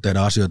koitetaan niin kuin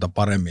tehdä asioita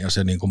paremmin ja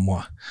se niin kuin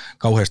mua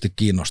kauheasti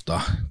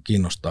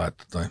kiinnostaa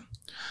että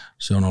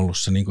se on ollut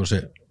se, niin kuin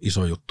se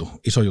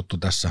iso juttu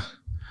tässä,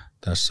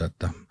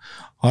 että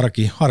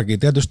arki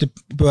tietysti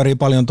pyörii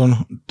paljon ton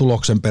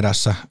tuloksen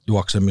perässä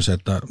juoksemisen,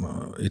 että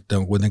itse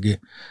on kuitenkin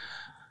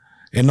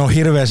en ole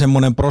hirveän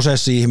semmoinen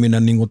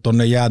prosessi-ihminen niin kuin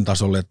tuonne jään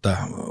tasolle, että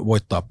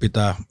voittaa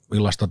pitää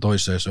illasta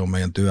toiseen, se on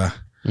meidän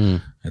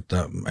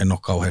Että en ole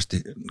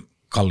kauheasti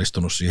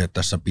kallistunut siihen, että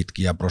tässä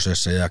pitkiä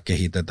prosesseja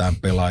kehitetään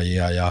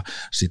pelaajia ja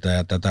sitä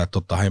ja tätä.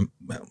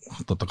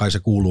 Totta kai se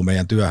kuuluu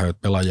meidän työhön,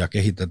 että pelaajia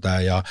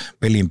kehitetään ja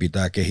pelin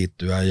pitää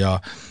kehittyä ja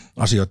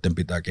asioiden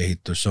pitää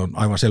kehittyä. Se on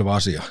aivan selvä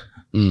asia.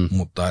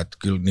 Mutta että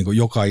kyllä niin kuin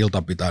joka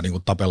ilta pitää niin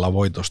kuin tapella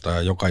voitosta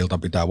ja joka ilta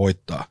pitää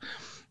voittaa.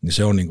 Niin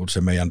se on niin kuin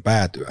se meidän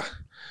päätyö.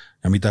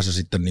 Ja mitä se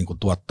sitten niin kuin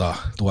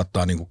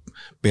tuottaa niin kuin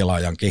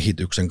pelaajan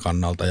kehityksen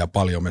kannalta ja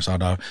paljon me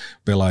saadaan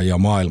pelaajia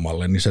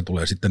maailmalle, niin se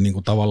tulee sitten niin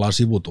kuin tavallaan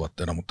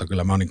sivutuotteena, mutta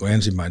kyllä mä niin kuin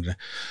ensimmäinen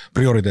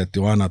prioriteetti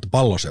on aina, että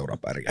palloseura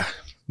pärjää.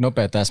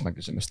 Nopea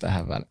täsmäkysymys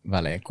tähän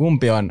väliin.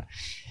 Kumpi on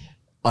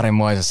Ari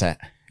Moisasen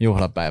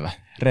juhlapäivä,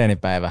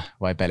 reenipäivä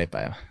vai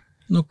pelipäivä?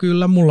 No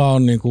kyllä mulla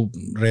on niin kuin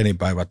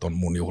reenipäivät on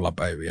mun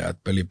juhlapäiviä,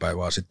 että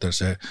pelipäivä on sitten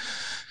se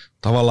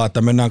tavallaan,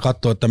 että mennään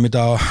katsoa, että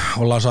mitä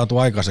ollaan saatu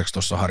aikaiseksi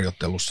tuossa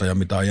harjoittelussa ja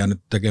mitä on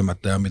jäänyt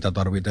tekemättä ja mitä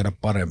tarvii tehdä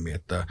paremmin.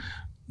 Että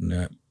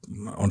ne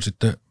on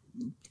sitten,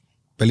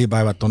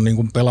 pelipäivät on niin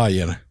kuin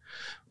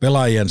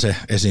pelaajien se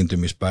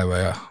esiintymispäivä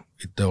ja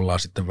itse ollaan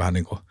sitten vähän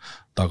niin kuin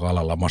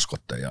taka-alalla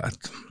maskotteja.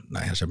 Että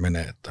näinhän se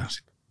menee, että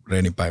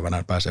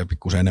reenipäivänä pääsee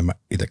pikkusen enemmän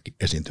itsekin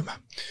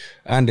esiintymään.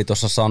 Andy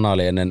tuossa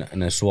sanaili ennen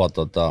sua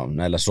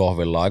näillä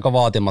sohvilla aika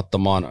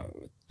vaatimattomaan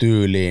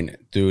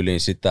tyyliin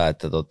sitä,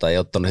 että ei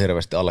ottanut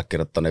hirveästi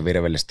allekirjoittaneen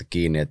virvellistä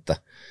kiinni, että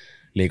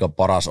liigan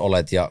paras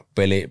olet ja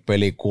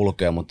peli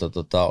kulkee, mutta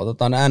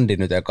otetaan Andy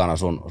nyt ekana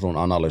sun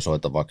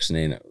analysoitavaksi,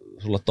 niin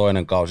sulla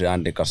toinen kausi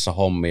Andyn kanssa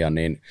hommia,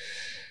 niin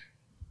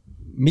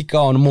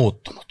mikä on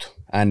muuttunut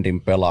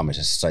Andyn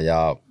pelaamisessa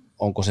ja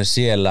onko se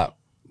siellä,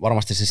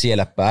 varmasti se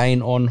siellä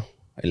päin on,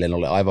 ellei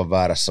ole aivan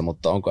väärässä,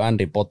 mutta onko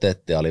Andyn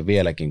potentiaali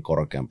vieläkin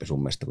korkeampi sun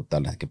mielestä kuin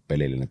tällä hetkellä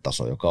pelillinen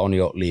taso, joka on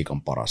jo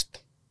liigan parasta?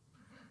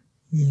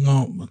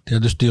 No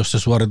tietysti jos se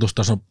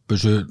suoritustaso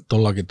pysyy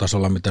tollakin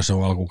tasolla, mitä se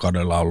on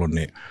alkukaudella ollut,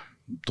 niin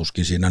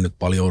tuskin siinä nyt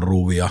paljon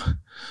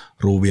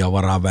ruuvia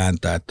varaa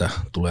vääntää, että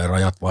tulee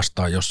rajat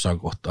vastaan jossain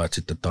kohtaa, että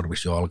sitten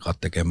tarvitsisi jo alkaa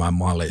tekemään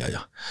maaleja ja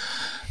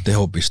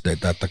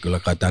tehopisteitä, että kyllä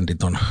kai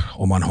Tändit on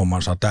oman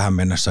hommansa tähän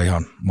mennessä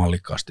ihan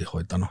mallikkaasti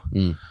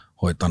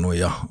hoitanut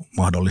ja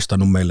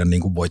mahdollistanut meille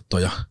niin kuin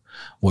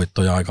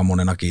voittoja aika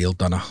monenakin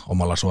iltana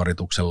omalla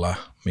suorituksellaan,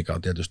 mikä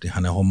on tietysti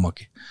hänen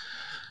hommakin,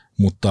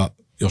 mutta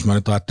jos mä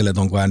nyt ajattelen,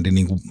 että onko Andy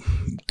niin kuin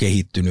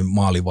kehittynyt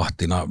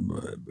maalivahtina,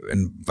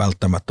 en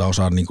välttämättä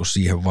osaa niin kuin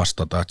siihen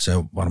vastata, että se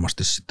on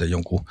varmasti sitten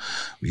jonkun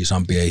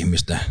viisaampien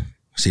ihmisten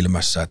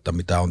silmässä, että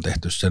mitä on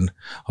tehty sen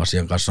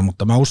asian kanssa,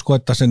 mutta mä uskon,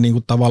 että se niin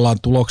kuin tavallaan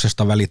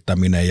tuloksesta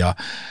välittäminen ja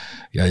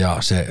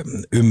se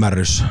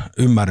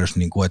ymmärrys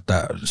niin kuin,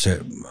 että se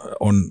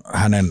on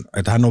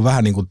että hän on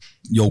vähän niin kuin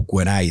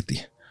joukkueen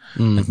äiti.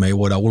 Että me ei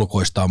voida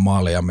ulkoistaa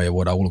maaleja, me ei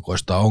voida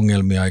ulkoistaa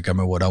ongelmia, eikä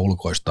me voida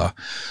ulkoistaa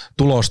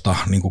tulosta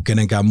niin kuin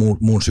kenenkään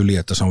muun syli,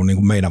 että se on niin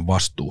kuin meidän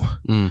vastuu.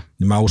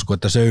 Niin mä uskon,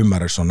 että se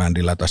ymmärrys on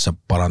Andyllä tässä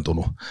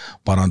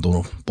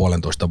parantunut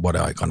 1,5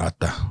 vuoden aikana,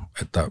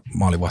 että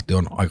maalivahti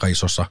on aika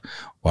isossa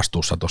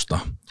vastuussa tuosta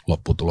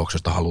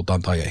lopputuloksesta,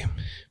 halutaan tai ei.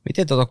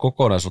 Miten tuota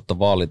kokonaisuutta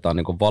vaalitaan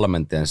niin kuin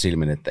valmentajan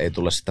silmin, että ei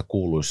tule sitä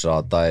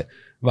kuuluisaa tai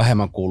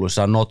vähemmän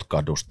kuuluisaa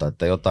notkahdusta,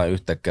 että jotain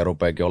yhtäkkiä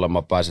rupeakin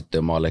olemaan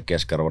pääsettyä maalle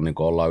keskiarvon, niin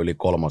kuin ollaan yli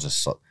 3.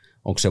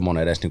 Onko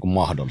semmoinen edes niin kuin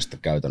mahdollista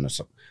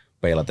käytännössä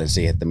peilaten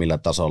siihen, että millä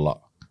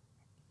tasolla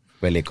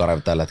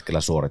pelikarev tällä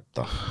hetkellä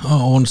suorittaa?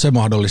 On se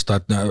mahdollista,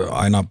 että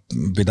aina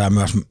pitää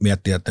myös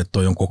miettiä, että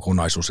toi on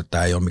kokonaisuus, että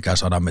tämä ei ole mikään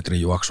 100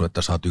 metrin juoksu,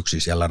 että sä oot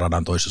yksin siellä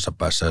radan toisessa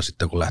päässä ja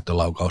sitten kun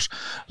lähtölaukaus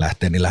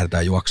lähtee, niin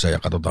lähdetään juoksemaan ja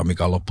katsotaan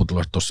mikä on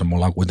lopputulos. Tuossa me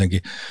ollaan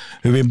kuitenkin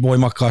hyvin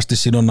voimakkaasti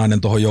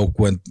sidonnainen tuohon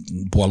joukkueen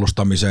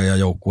puolustamiseen ja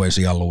joukkueen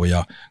sieluun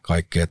ja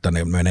kaikkea, että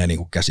ne menee niin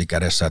kuin käsi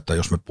kädessä, että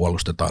jos me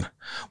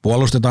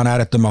puolustetaan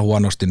äärettömän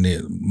huonosti,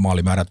 niin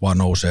maalimäärät vaan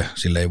nousee,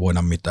 sille ei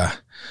voida mitään.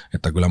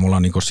 Että kyllä mulla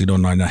on niin kuin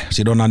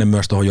sidonnainen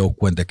myös tuohon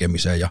joukkueen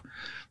tekemiseen ja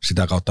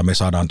sitä kautta me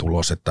saadaan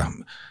tulos, että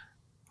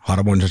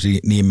harvoin se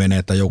niin menee,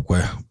 että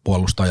joukkue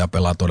puolustaa ja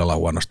pelaa todella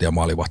huonosti ja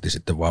maalivahti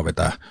sitten vaan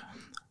vetää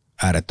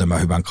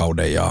äärettömän hyvän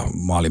kauden ja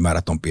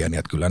maalimäärät on pieniä.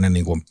 Että kyllä ne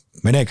niin kuin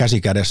menee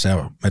käsi kädessä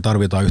ja me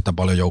tarvitaan yhtä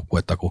paljon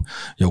joukkuetta kuin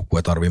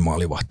joukkue tarvii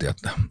maalivahtia,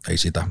 että ei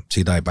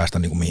siitä ei päästä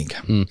niin kuin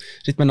mihinkään.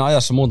 Sitten mennään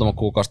ajassa muutama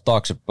kuukausi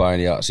taaksepäin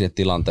ja siihen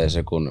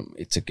tilanteeseen, kun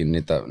itsekin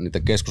niitä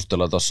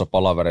keskusteluja tuossa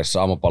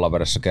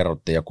aamupalaverissa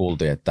kerrottiin ja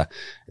kuultiin, että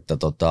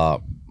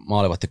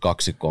maalivahti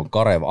kaksikko on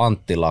Karev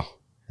Anttila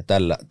ja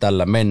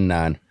tällä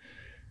mennään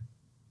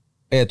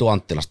Eetu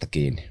Anttilasta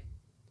kiinni.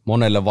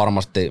 Monelle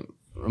varmasti,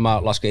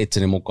 mä lasken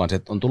itseni mukaan,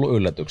 että on tullut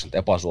yllätyksen, että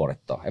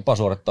Epa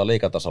suorittaa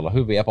liigatasolla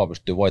hyvin, Epa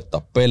pystyy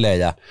voittamaan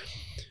pelejä,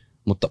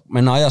 mutta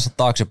mennään ajassa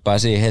taaksepäin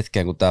siihen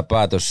hetkeen, kun tämä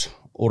päätös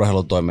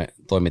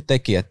urheilutoimi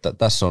teki, että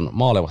tässä on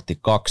maalivahti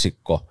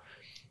kaksikko,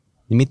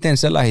 niin miten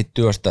sä lähdit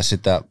työstää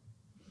sitä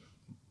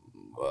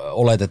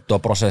oletettua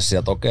prosessia,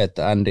 että okei,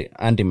 että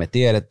Andy me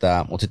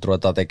tiedetään, mutta sitten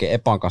ruvetaan tekemään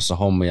Epan kanssa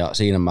hommia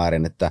siinä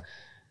määrin, että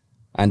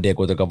Andy ei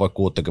kuitenkaan voi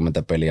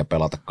 60 peliä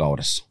pelata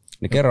kaudessa.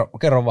 Niin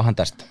kerro vähän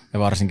tästä. Ja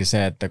varsinkin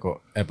se, että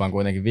kun Epan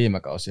kuitenkin viime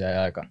kausi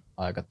jäi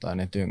aika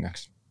niin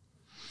tyngäksi.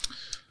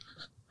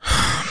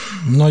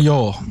 No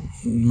joo,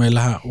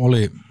 meillähän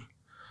oli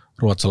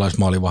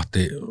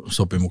ruotsalaismaalivahti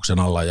sopimuksen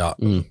alla ja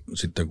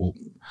sitten kun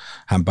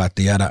hän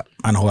päätti jäädä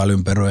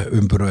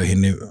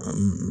NHL-ympyröihin, niin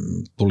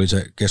tuli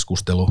se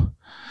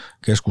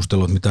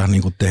keskustelu, että mitä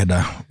niin kuin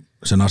tehdään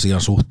sen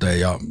asian suhteen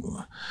ja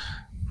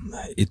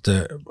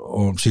itse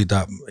on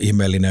siitä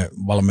ihmeellinen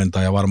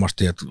valmentaja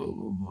varmasti, että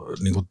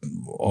niin kuin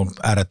on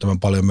äärettömän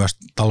paljon myös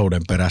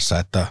talouden perässä,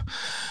 että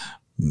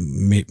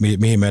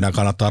mihin meidän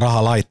kannattaa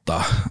rahaa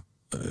laittaa.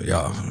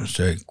 Ja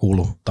se ei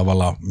kuulu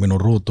tavallaan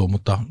minun ruutuun,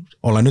 mutta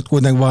olen nyt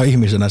kuitenkin vaan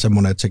ihmisenä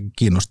semmoinen, että se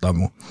kiinnostaa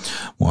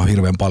mua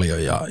hirveän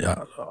paljon ja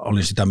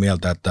olin sitä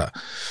mieltä, että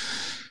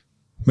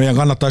meidän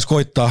kannattaisi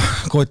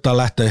koittaa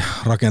lähteä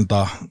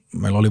rakentaa.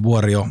 Meillä oli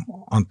Vuorio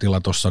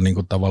Anttila tuossa niin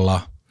kuin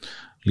tavallaan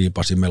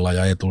Liipasimella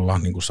ja Eetulla,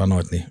 niin kuin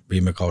sanoit, niin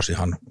viime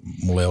kausihan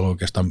mulla ei ollut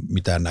oikeastaan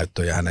mitään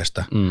näyttöjä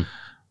hänestä.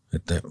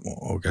 Että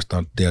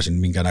oikeastaan tiesin,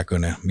 minkä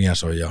näköinen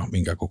mies on ja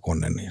minkä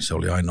kokoinen, niin se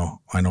oli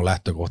ainoa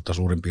lähtökohta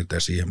suurin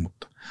piirtein siihen,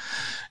 mutta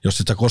jos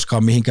et sä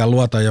koskaan mihinkään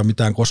luota ja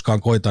mitään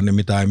koskaan koita, niin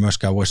mitään ei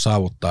myöskään voi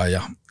saavuttaa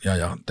ja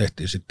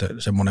tehtiin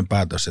sitten semmoinen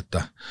päätös,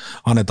 että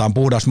annetaan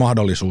puhdas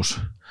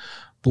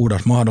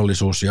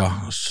mahdollisuus ja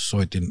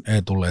soitin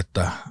Eetulle,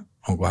 että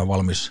onko hän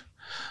valmis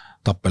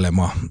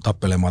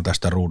tappelemaan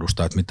tästä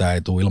ruudusta, että mitä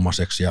ei tule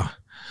ilmaiseksi ja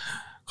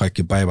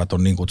kaikki päivät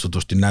on niin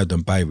kutsutusti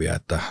näytön päiviä,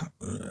 että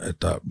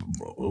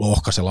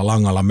lohkaisella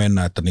langalla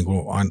mennä, että niin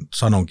kuin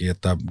sanonkin,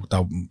 että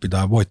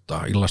pitää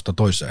voittaa illasta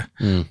toiseen.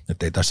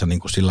 Että ei tässä niin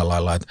kuin sillä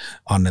lailla, että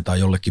annetaan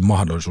jollekin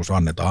mahdollisuus,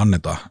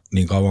 annetaan.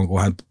 Niin kauan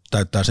kuin hän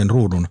täyttää sen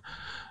ruudun,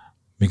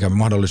 mikä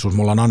mahdollisuus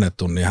me ollaan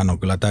annettu, niin hän on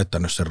kyllä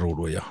täyttänyt sen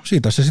ruudun. Ja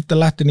siitä se sitten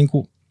lähti niin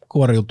kuin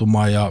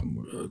kuoriutumaan ja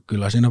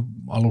kyllä siinä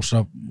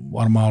alussa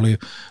varmaan oli,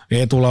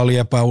 Eetulla oli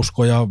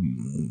epäusko ja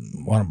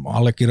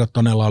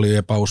allekirjoittaneella oli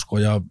epäusko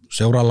ja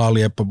seuralla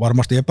oli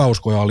varmasti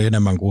epäuskoja oli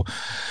enemmän kuin,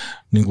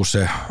 niin kuin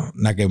se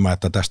näkemä,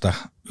 että tästä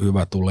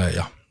hyvä tulee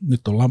ja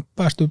nyt ollaan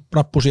päästy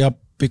rappusia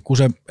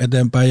pikkusen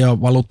eteenpäin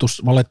ja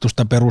valettu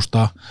sitä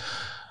perustaa,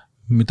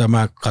 mitä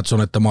mä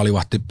katson, että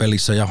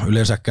maalivahtipelissä ja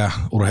yleensäkään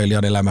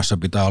urheilijan elämässä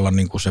pitää olla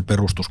niin kuin se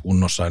perustus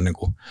kunnossa ennen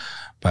kuin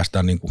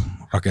päästään niin kuin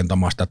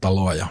rakentamaan sitä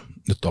taloa ja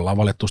nyt ollaan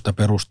valettu sitä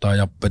perustaa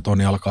ja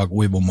betoni alkaa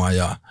kuivumaan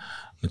ja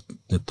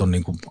nyt on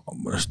niin kuin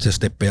se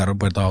steppejä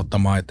ruvetaan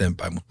ottamaan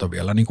eteenpäin, mutta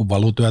vielä niin kuin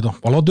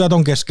valotyöt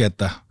on kesken,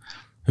 että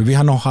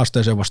hyvinhän on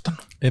haasteeseen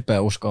vastannut.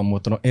 Epäusko on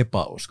muuttunut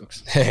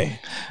epäuskoksi. Hei,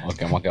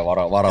 oikein makea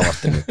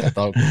varovasti nyt.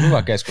 Tämä on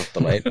hyvä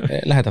keskustelu, ei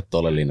lähetä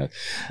tuolle linjalle.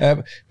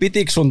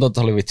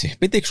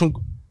 Pitikö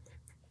sun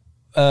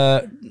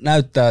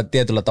näyttää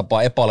tietyllä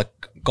tapaa Epalle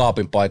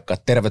kaapin paikka,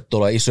 että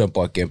tervetuloa isojen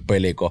poikien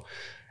peliin, kun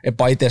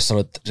Epa itse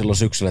sanoi silloin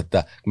syksyllä,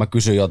 että kun mä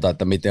kysyin jotain,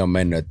 että miten on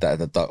mennyt,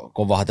 että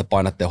kovahan te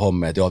painatte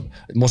hommia, että joo,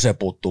 Mose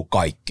puuttuu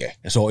kaikkeen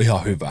ja se on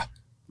ihan hyvä.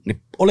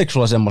 Niin oliko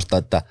sulla semmoista,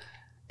 että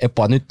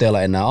Epa nyt ei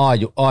ole enää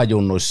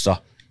A-junnuissa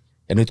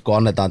ja nyt kun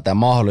annetaan tämä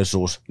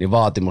mahdollisuus, niin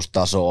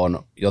vaatimustaso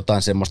on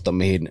jotain semmoista,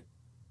 mihin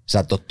sä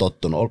et ole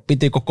tottunut.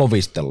 Pitikö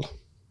kovistella?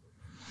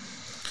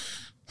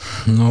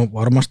 No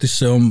varmasti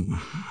se on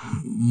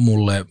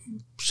mulle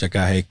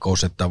sekä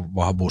heikkous että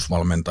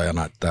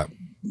vahvuusvalmentajana, että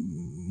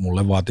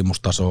mulle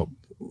vaatimustaso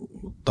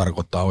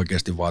tarkoittaa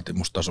oikeasti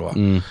vaatimustasoa.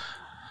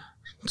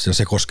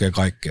 Se koskee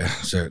kaikkea.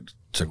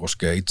 Se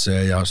koskee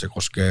itseä ja se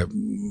koskee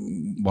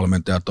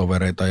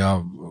valmentajatovereita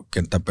ja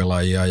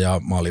kenttäpelaajia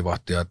ja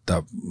maalivahtia,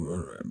 että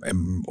en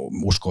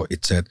usko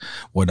itse, että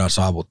voidaan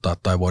saavuttaa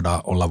tai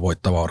voidaan olla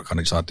voittava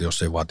organisaatio,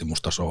 jos ei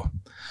vaatimustaso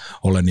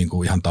ole niin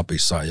kuin ihan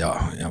tapissa ja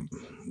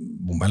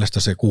mun mielestä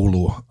se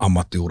kuuluu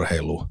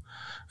ammattiurheiluun,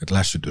 että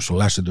lässytys on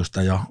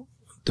lässytystä ja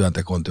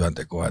työnteko on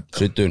työntekoa. Että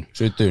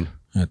sytyn.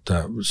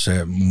 Että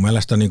se mun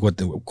mielestä niin kuin,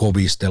 että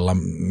kovistella,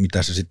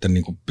 mitä se sitten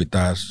niin kuin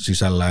pitää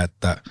sisällä,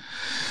 että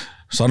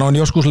sanoin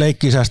joskus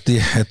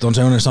leikkisästi, että on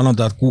sellainen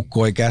sanonta, että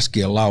kukko ei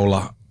käskien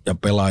laula ja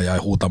pelaaja ei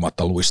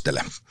huutamatta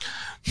luistele.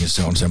 Niin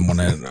se on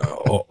semmoinen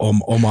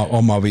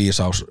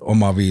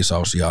oma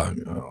viisaus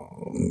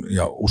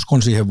ja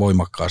uskon siihen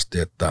voimakkaasti,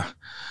 että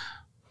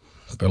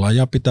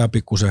pelaajia pitää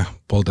pikkusen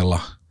poltella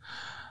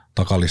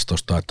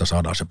takalistosta, että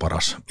saadaan se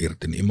paras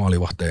irti niin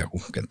maalivahteja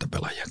kuin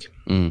kenttäpelaajiakin.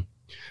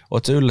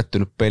 Oletko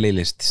yllättynyt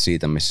pelillisesti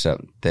siitä, missä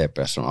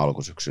TPS on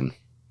alkusyksyn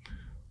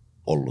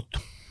ollut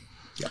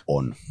ja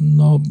on?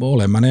 No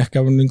olen mä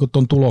ehkä niin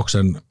tuon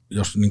tuloksen,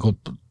 jos niin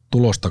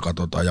tulosta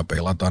katsotaan ja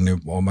pelataan,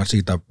 niin olen mä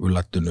siitä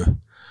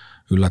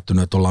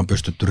yllättynyt, että ollaan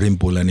pystytty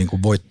rimpuilemaan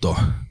niin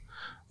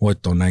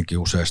voittoon näinkin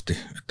useasti.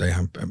 Että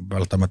eihän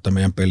välttämättä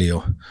meidän peli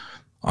ole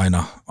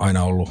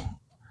aina ollut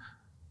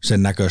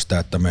sen näköistä,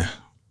 että me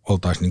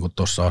oltaisiin niin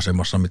tuossa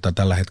asemassa, mitä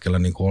tällä hetkellä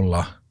niin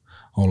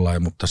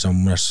ollaan, mutta se on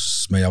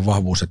myös meidän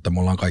vahvuus, että me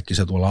ollaan kaikki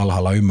se tuolla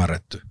alhaalla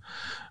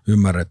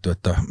ymmärretty,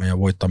 että meidän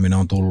voittaminen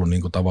on tullut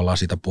niin kuin tavallaan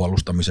siitä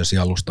puolustamisen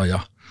sielusta ja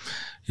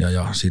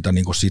siitä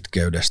niin kuin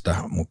sitkeydestä,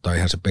 mutta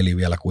eihän se peli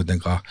vielä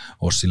kuitenkaan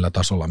ole sillä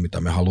tasolla,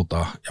 mitä me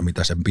halutaan ja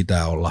mitä sen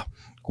pitää olla,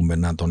 kun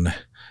mennään tuonne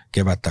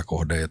kevättä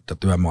kohde, että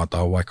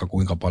työmaata on vaikka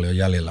kuinka paljon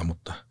jäljellä,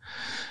 mutta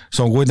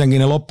se on kuitenkin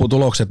ne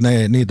lopputulokset,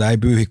 niitä ei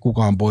pyyhi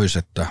kukaan pois,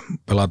 että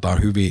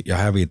pelataan hyvin ja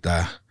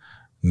hävitään,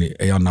 niin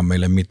ei anna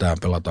meille mitään,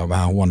 pelataan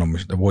vähän huonommin,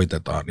 sitten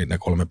voitetaan, niin ne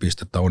 3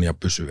 pistettä on ja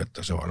pysyy,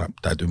 että se on,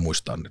 täytyy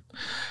muistaa nyt.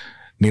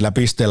 Niillä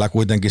pisteillä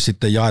kuitenkin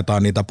sitten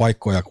jaetaan niitä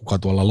paikkoja, kuka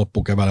tuolla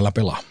loppukeväällä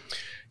pelaa.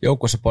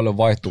 Joukkueessa paljon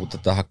vaihtuvuutta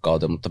tähän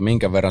kauteen, mutta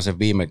minkä verran se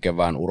viime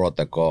kevään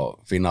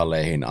uroteko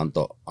finaaleihin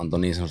antoi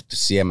niin sanotusti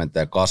siementä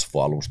ja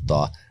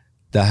kasvualustaa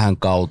tähän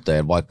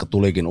kauteen, vaikka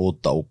tulikin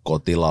uutta ukkoa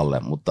tilalle,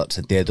 mutta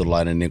se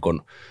tietynlainen niin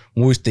kuin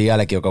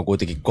muistijälki, joka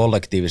kuitenkin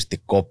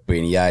kollektiivisesti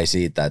koppiin jäi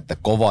siitä, että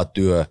kova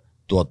työ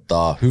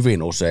tuottaa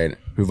hyvin usein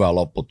hyvää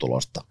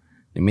lopputulosta,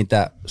 niin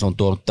mitä se on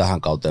tuonut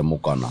tähän kauteen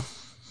mukana?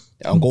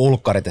 Ja onko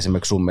ulkkarit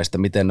esimerkiksi sun mielestä,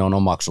 miten ne on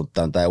omaksunut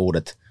tämän tai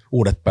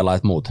uudet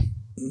pelaajat muuten?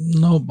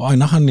 No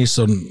ainahan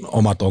niissä on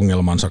omat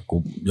ongelmansa,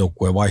 kun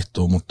joukkue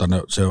vaihtuu, mutta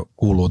se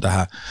kuuluu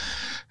tähän,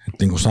 että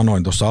niin kuin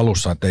sanoin tuossa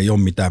alussa, että ei ole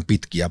mitään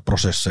pitkiä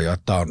prosesseja.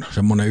 Tämä on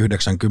semmoinen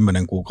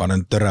 90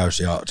 kuukauden töräys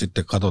ja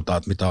sitten katsotaan,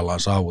 että mitä ollaan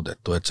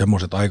saavutettu. Että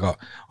semmoiset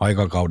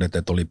aikakaudet,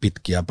 että oli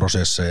pitkiä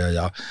prosesseja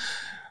ja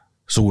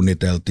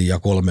suunniteltiin ja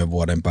 3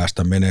 vuoden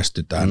päästä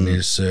menestytään,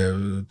 niin se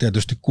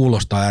tietysti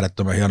kuulostaa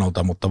äärettömän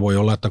hienolta, mutta voi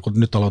olla, että kun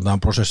nyt aloitetaan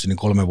prosessi, niin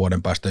 3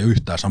 vuoden päästä ei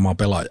yhtään samaa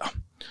pelaajaa.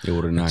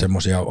 Juuri näin.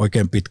 Semmoisia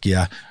oikein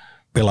pitkiä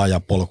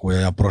pelaajapolkuja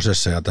ja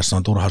prosesseja tässä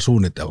on turha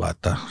suunnitella,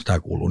 että tämä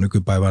kuuluu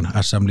nykypäivän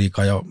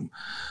SM-liigaan ja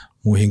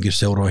muihinkin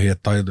seuroihin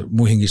tai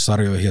muihinkin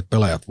sarjoihin, että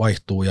pelaajat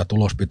vaihtuu ja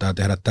tulos pitää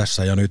tehdä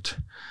tässä ja nyt.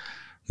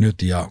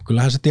 Ja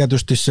kyllähän se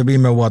tietysti se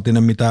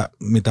viimevuotinen,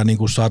 mitä niin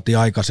kuin saatiin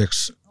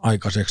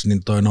aikaiseksi,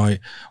 niin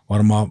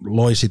varmaan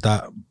loi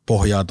sitä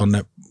pohjaa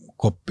tonne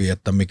koppiin,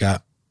 että mikä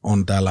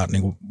on täällä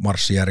niin kuin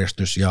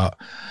marssijärjestys ja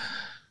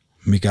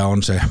mikä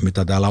on se,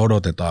 mitä täällä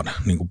odotetaan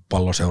niin kuin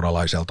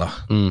palloseuralaiselta,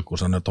 kun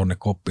sanoo tonne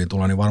koppiin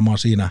tulla, niin varmaan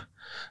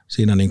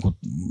siinä niin kuin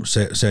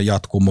se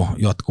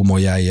jatkumo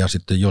jäi ja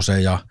sitten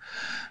Jose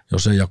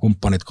ja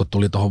kumppanit, kun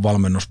tuli tuohon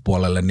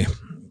valmennuspuolelle, niin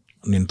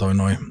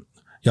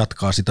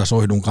jatkaa sitä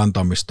soihdun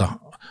kantamista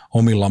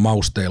omilla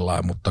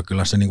mausteillaan, mutta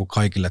kyllä se niin kuin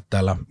kaikille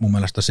täällä mun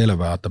mielestä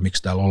selvää, että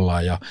miksi täällä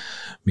ollaan ja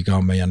mikä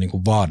on meidän niin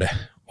kuin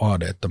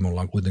vaade, että me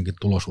ollaan kuitenkin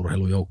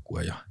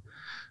tulosurheilujoukkue ja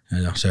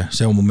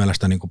se on mun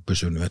mielestä niin kuin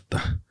pysynyt, että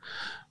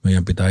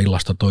meidän pitää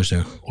illasta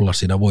toiseen olla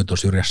siinä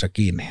voitosyrjässä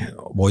kiinni.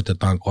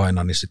 Voitetaanko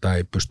aina, niin sitä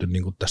ei pysty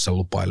niin kuin tässä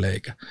lupailemaan,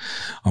 eikä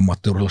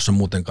ammattiurheilussa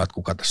muutenkaan, että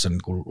kuka tässä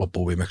niin kuin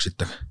loppuviimeksi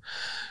sitten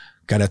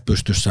kädet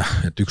pystyssä,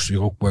 että yksi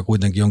joukkue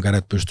kuitenkin on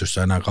kädet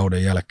pystyssä enää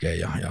kauden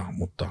jälkeen,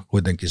 mutta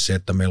kuitenkin se,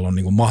 että meillä on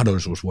niin kuin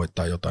mahdollisuus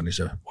voittaa jotain, niin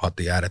se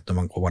vaatii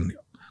äärettömän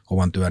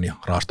kovan työn ja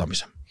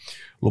raastamisen.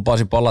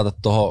 Lupasin palata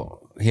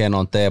tuohon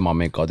hienoon teemaan,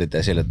 minkä otit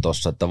esille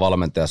tuossa, että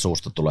valmentajan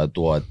suusta tulee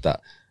tuo, että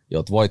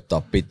jout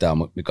voittaa pitää,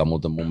 mikä on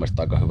muuten mun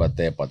mielestä aika hyvä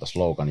teepaita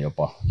slogan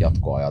jopa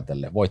jatkoa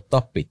ajatellen.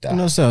 Voittaa pitää.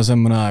 No se on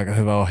semmoinen aika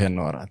hyvä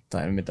ohjenuora,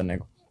 että ei mitä niin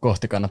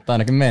kohti kannattaa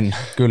ainakin mennä.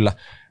 Kyllä,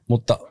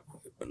 mutta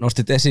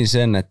nostit esiin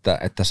sen,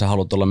 että sä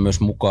haluat olla myös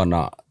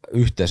mukana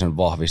yhteisön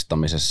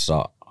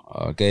vahvistamisessa,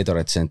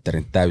 Gatorade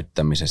Centerin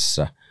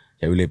täyttämisessä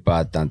ja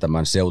ylipäätään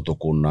tämän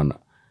seutukunnan,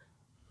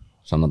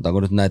 sanotaanko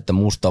nyt näin, että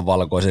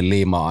mustavalkoisen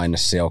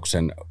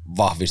liima-aineseoksen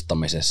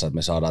vahvistamisessa, että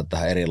me saadaan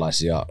tähän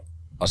erilaisia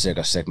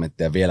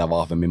asiakassegmenttejä vielä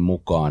vahvemmin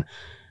mukaan,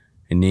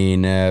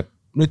 niin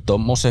nyt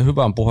on Mose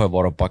hyvän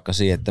puheenvuoron paikka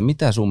siihen, että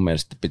mitä sun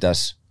mielestä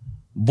pitäisi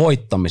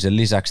voittamisen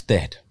lisäksi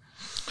tehdä?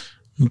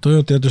 No toi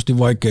on tietysti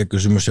vaikea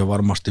kysymys ja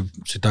varmasti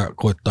sitä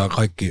koittaa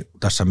kaikki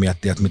tässä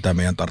miettiä, että mitä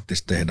meidän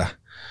tarvitsisi tehdä.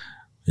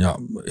 Ja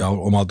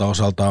omalta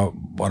osaltaan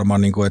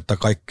varmaan, niin kuin, että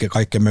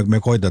kaikki me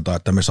koitetaan,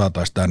 että me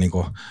saataisiin tämä niin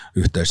kuin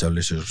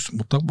yhteisöllisyys,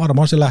 mutta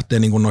varmaan se lähtee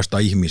niin kuin noista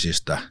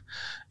ihmisistä,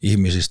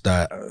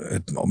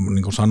 että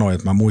niin kuin sanoin,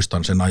 että mä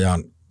muistan sen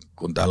ajan,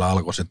 kun täällä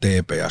alkoi se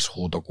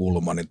TPS-huuto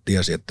kuulumaan, niin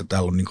tiesi, että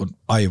täällä on niin kuin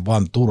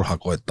aivan turha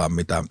koittaa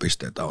mitään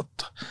pisteitä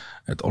ottaa.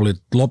 Että oli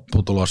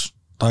lopputulos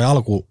tai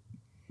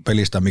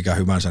alkupelistä mikä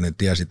hyvänsä, niin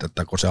tiesit,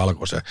 että kun se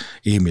alkoi se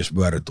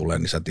ihmisvyöry tulee,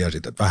 niin sä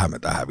tiesit, että vähän me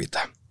tähän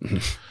hävitään.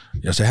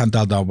 Ja sehän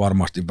täältä on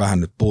varmasti vähän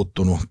nyt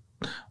puuttunut.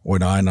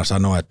 Voidaan aina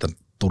sanoa, että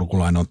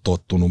turkulainen on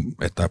tottunut,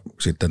 että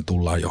sitten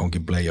tullaan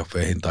johonkin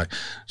playoffeihin tai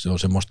se on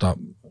semmoista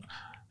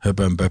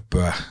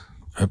höpönpöppöä,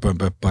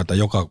 että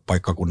joka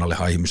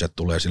paikkakunnallehan ihmiset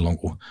tulee silloin,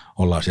 kun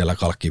ollaan siellä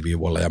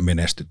kalkkiviivoilla ja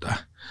menestytään.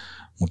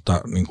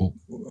 Mutta niin kuin,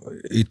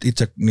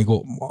 itse niin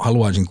kuin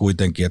haluaisin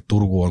kuitenkin, että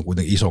Turku on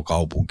kuitenkin iso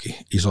kaupunki,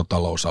 iso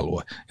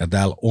talousalue ja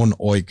täällä on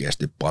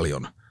oikeasti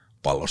paljon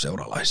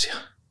palloseuralaisia.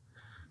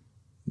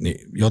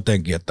 Niin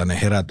jotenkin, että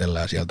ne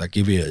herätellään sieltä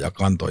kivien ja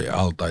kantojen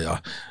alta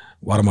ja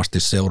varmasti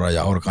seura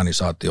ja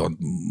organisaatio on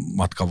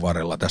matkan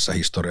varrella tässä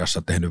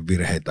historiassa tehnyt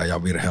virheitä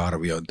ja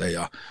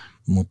virhearviointeja,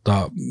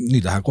 mutta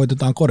niitähän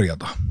koitetaan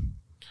korjata.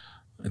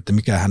 Että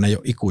mikähän ei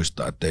ole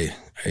ikuista, että ei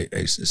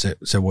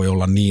se voi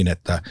olla niin,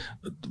 että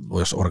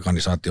jos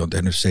organisaatio on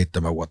tehnyt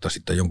 7 vuotta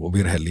sitten jonkun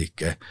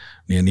virheliikkeen,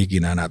 niin en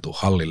ikinä enää tule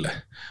hallille,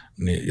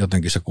 niin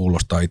jotenkin se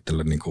kuulostaa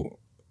itselle niin kuin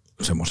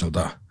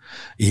semmoiselta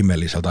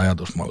ihmeelliseltä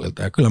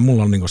ajatusmallilta. Ja kyllä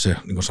mulla on niin kuin se,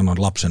 niin kuin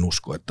sanoin, lapsen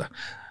usko,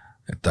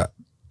 että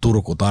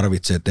Turku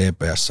tarvitsee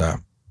TPS:ää,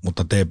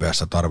 mutta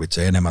TPS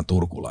tarvitsee enemmän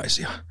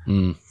turkulaisia.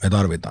 Me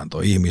tarvitaan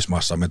tuo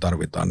ihmismassa, me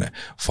tarvitaan ne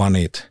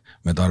fanit,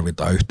 me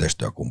tarvitaan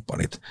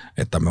yhteistyökumppanit,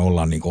 että me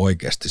ollaan niin kuin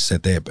oikeasti se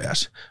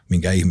TPS,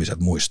 minkä ihmiset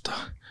muistaa.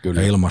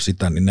 Kyllä. Ja ilman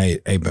sitä, niin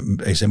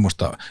ei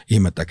semmoista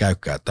ihmettä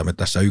käykään, että me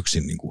tässä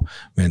yksin niin kuin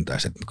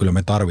mentäisiin. Kyllä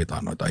me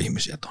tarvitaan noita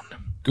ihmisiä tonne.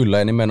 Kyllä,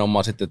 ja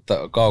nimenomaan sitten, että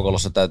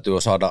kaukalossa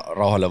täytyy saada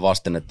rauhalle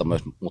vastennetta,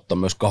 mutta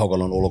myös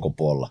kaukalon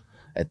ulkopuolella.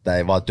 Että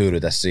ei vaan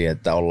tyydytä siihen,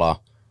 että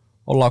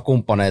ollaan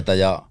kumppaneita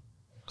ja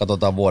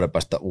katsotaan vuoden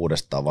päästä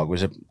uudestaan, vaan kun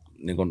se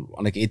niin kun,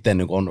 ainakin itse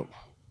niin kun on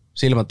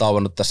silmät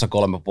auennut tässä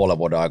 3,5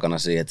 vuoden aikana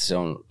siihen, että se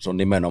on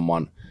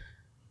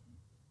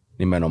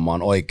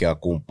nimenomaan oikea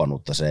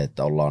kumppanuutta se,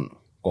 että ollaan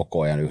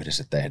koko ajan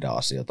yhdessä tehdään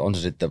asioita. On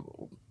se sitten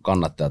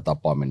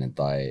kannattajatapaaminen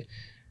tai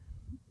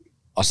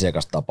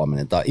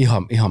asiakastapaaminen tai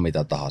ihan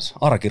mitä tahansa.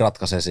 Arki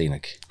ratkaisee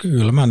siinäkin.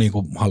 Kyllä mä niin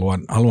kuin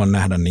haluan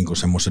nähdä niin kuin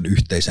semmoisen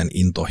yhteisen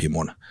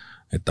intohimon,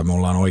 että me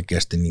ollaan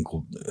oikeasti, niin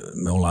kuin,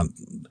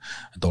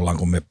 että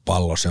ollaanko me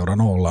palloseura.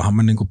 No ollaanhan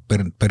me niin kuin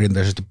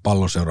perinteisesti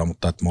palloseura,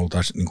 mutta että me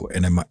oltaisiin niin kuin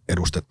enemmän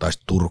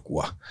edustettaisiin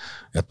Turkua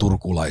ja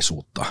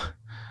turkulaisuutta.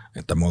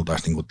 Että me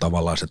oltaisiin niin kuin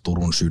tavallaan se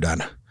Turun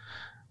sydän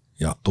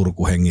ja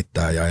Turku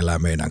hengittää ja elää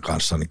meidän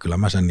kanssa, niin kyllä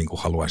mä sen niin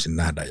kuin haluaisin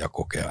nähdä ja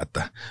kokea,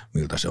 että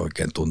miltä se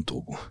oikein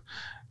tuntuu, kun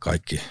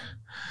kaikki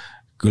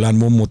kylän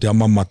mummut ja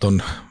mammat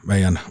on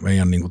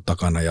meidän niin kuin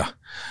takana ja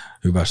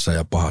hyvässä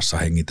ja pahassa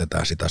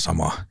hengitetään sitä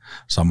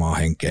samaa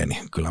henkeä,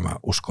 niin kyllä mä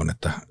uskon,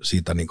 että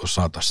siitä niin kuin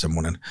saataisiin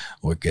semmoinen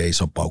oikein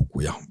iso paukku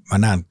ja mä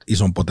näen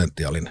ison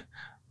potentiaalin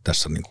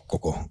tässä niin kuin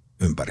koko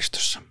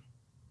ympäristössä.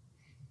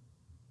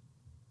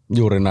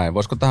 Juuri näin.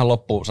 Voisiko tähän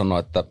loppuun sanoa,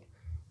 että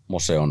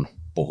Mose on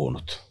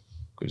puhunut?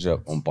 Kyllä se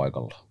on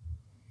paikalla.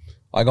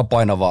 Aika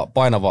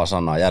painavaa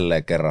sanaa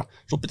jälleen kerran.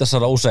 Sun pitäisi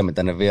saada useammin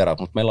tänne vieraat,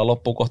 mutta meillä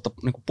loppuu kohta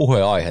niin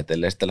puheenaiheet,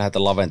 ellei sitten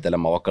lähdetä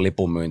laventelemaan vaikka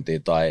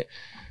lipunmyyntiin tai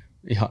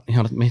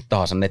ihan mihin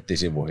tahansa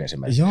nettisivuihin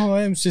esimerkiksi. Joo,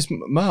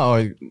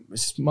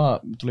 mä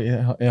tuli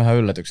ihan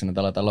yllätyksenä,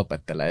 että aletaan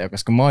lopettelemaan,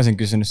 koska mä olisin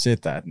kysynyt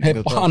sitä, että hei,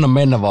 anna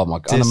mennä vaan,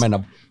 Maka, anna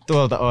mennä.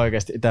 Tuolta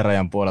oikeasti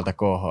itärajan puolelta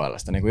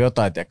KHL:stä, niin kuin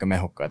jotain tiedäkö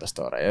mehukkaita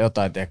storeja,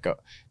 jotain tiedäkö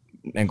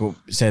niin kuin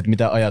se, että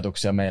mitä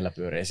ajatuksia meillä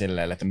pyörii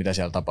silleen, että mitä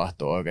siellä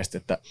tapahtuu oikeasti,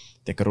 että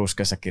tiedätkö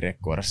ruskeassa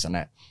kirjekuoressa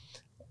ne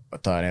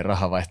niin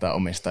raha vaihtaa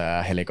omistajaa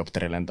ja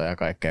helikopterilentoja ja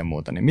kaikkea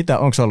muuta, niin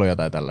onko ollut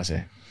jotain tällaisia?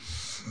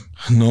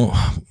 No,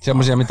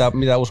 semmoisia,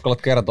 mitä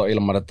uskallat kertoa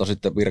ilman, että on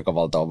sitten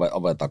virkavalta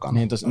oven takana.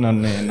 Niin,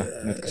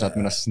 nyt kun sä oot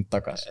menossa sinne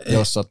takaisin,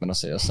 jos sä oot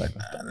menossa jossain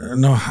kohtaa.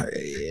 No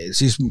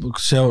siis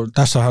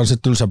tässähän on se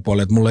tylsä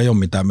puoli, että mulla ei ole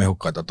mitään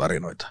mehukkaita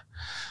tarinoita.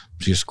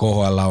 Siis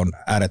KHL on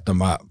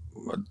äärettömän,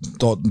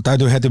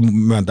 täytyy heti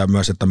myöntää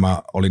myös, että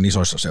mä olin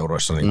isoissa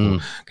seuroissa, niin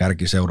kuin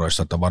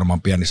kärkiseuroissa, että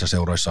varmaan pienissä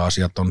seuroissa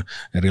asiat on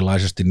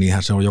erilaisesti,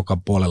 niinhän se on joka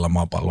puolella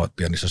maapalloa, että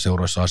pienissä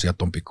seuroissa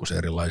asiat on pikkusen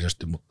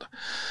erilaisesti, mutta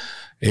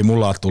ei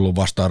mulla ole tullut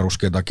vastaan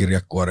ruskeita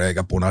kirjekuoria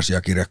eikä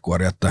punaisia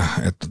kirjekuoria, että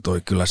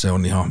kyllä se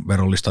on ihan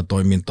verollista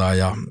toimintaa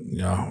ja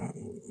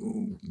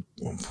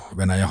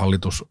Venäjän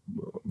hallitus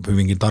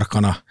hyvinkin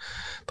tarkkana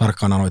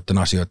noiden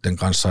asioiden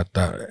kanssa,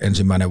 että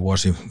ensimmäinen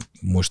vuosi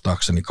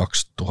muistaakseni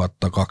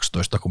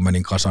 2012, kun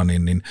menin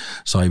Kasaniin, niin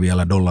sai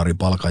vielä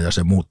dollaripalkan ja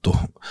se muuttui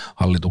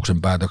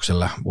hallituksen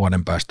päätöksellä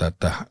vuoden päästä,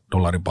 että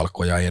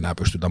dollaripalkkoja ei enää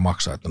pystytä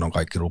maksamaan, että ne on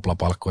kaikki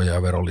ruplapalkkoja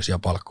ja verollisia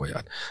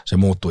palkkoja. Se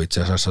muuttui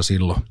itse asiassa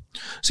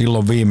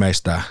silloin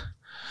viimeistään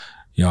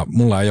ja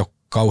mulla ei ole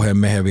kauhean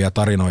meheviä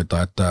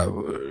tarinoita, että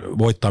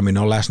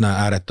voittaminen on läsnä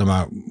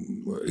äärettömän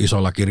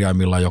isolla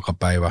kirjaimilla joka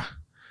päivä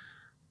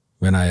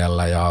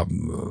Venäjällä ja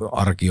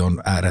arki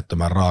on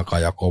äärettömän raaka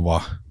ja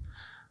kova.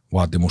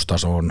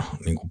 Vaatimustaso on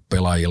niin kuin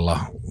pelaajilla,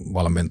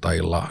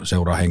 valmentajilla,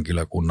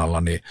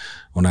 seurahenkilökunnalla niin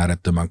on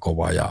äärettömän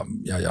kova ja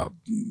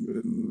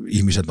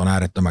ihmiset on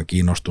äärettömän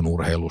kiinnostunut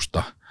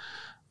urheilusta.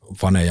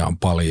 Faneja on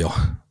paljon,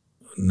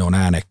 ne on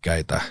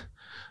äänekkäitä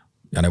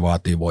ja ne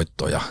vaatii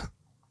voittoja.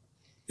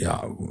 Ja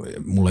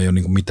mulla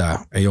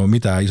ei ole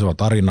mitään isoa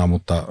tarinaa,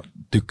 mutta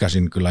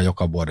tykkäsin kyllä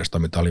joka vuodesta,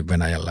 mitä oli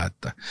Venäjällä,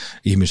 että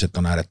ihmiset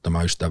on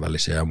äärettömän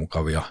ystävällisiä ja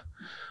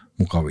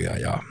mukavia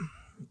ja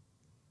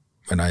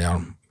Venäjä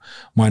on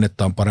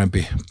mainettaan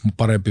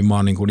parempi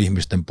maa niin kuin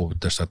ihmisten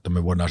puhutteessa, että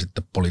me voidaan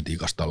sitten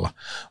politiikasta olla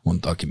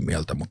montaakin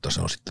mieltä, mutta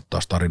se on sitten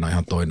taas tarina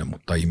ihan toinen,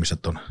 mutta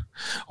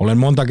olen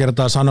monta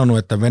kertaa sanonut,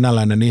 että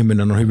venäläinen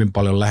ihminen on hyvin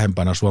paljon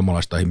lähempänä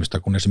suomalaista ihmistä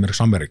kuin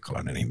esimerkiksi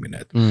amerikkalainen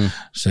ihminen.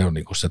 Se on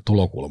niin kuin se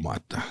tulokulma,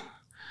 että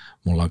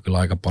mulla on kyllä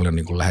aika paljon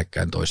niin kuin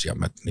lähekkäin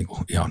toisiamme niin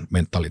kuin ihan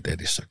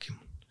mentaliteetissakin.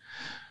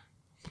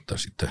 Mutta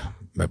sitten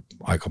me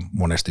aika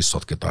monesti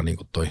sotketaan niin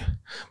kuin toi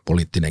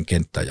poliittinen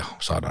kenttä ja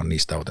saadaan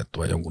niistä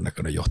otettua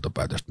jonkunnäköinen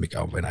johtopäätös,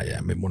 mikä on Venäjä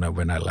ja millainen on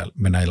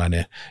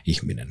venäläinen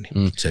ihminen,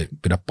 niin se ei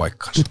pidä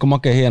paikkaansa. Nyt kun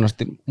Make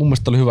hienosti, mun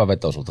mielestä oli hyvä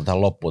veto sulta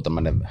tähän loppuun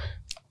tämmöinen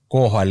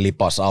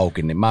KHL-lipas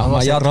auki, niin mä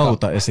jatkan.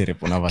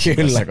 Rautaesiripuna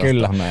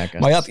Kyllä.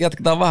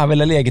 Jatketaan vähän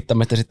vielä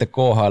liekittämistä sitten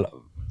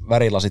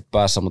KHL-värilasit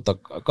päässä, mutta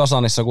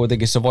Kasanissa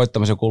kuitenkin se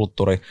voittamisen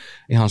kulttuuri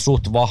ihan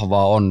suht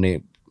vahvaa on,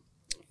 niin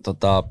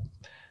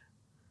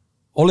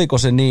oliko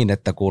se niin,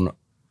 että kun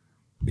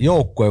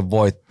joukkue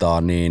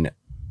voittaa, niin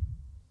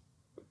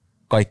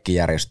kaikki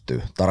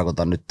järjestyy?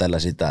 Tarkoitan nyt tällä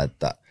sitä,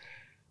 että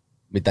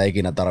mitä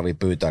ikinä tarvii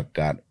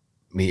pyytääkään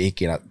mihin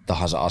ikinä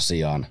tahansa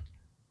asiaan,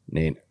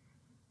 niin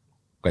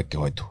kaikki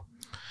hoituu.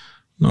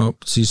 No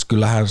siis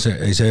kyllähän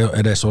ei se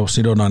edes ole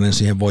sidonnainen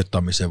siihen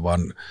voittamiseen,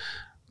 vaan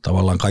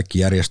tavallaan kaikki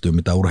järjestyy,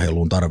 mitä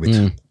urheiluun tarvit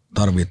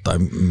tai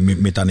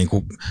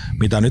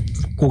mitä nyt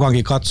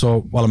kukaankin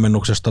katsoo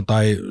valmennuksesta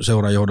tai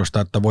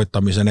seurajohdosta, että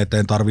voittamisen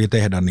eteen tarvii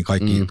tehdä, niin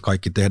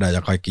kaikki tehdään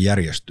ja kaikki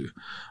järjestyy.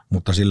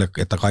 Mutta sille,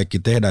 että kaikki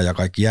tehdään ja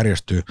kaikki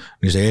järjestyy,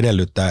 niin se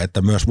edellyttää,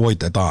 että myös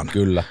voitetaan.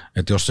 Kyllä.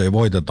 Että jos ei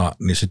voiteta,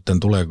 niin sitten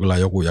tulee kyllä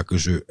joku ja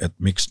kysyy, että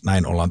miksi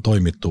näin ollaan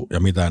toimittu ja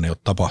mitään ei ole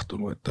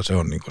tapahtunut. Että se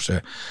on niin kuin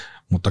se.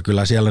 Mutta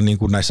kyllä siellä niin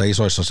kuin näissä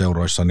isoissa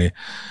seuroissa niin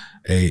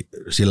ei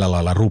sillä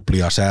lailla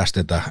ruplia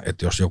säästetä,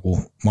 että jos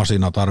joku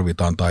masina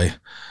tarvitaan tai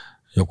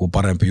joku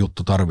parempi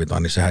juttu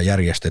tarvitaan, niin sehän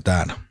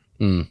järjestetään.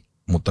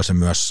 Mutta se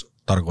myös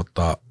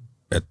tarkoittaa,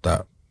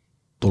 että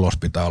tulos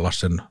pitää olla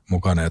sen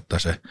mukainen, että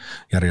se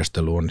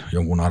järjestely on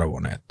jonkun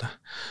arvoinen. Että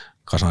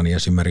Kasani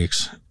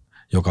esimerkiksi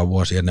joka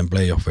vuosi ennen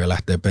playoffia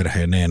lähtee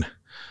perheeneen,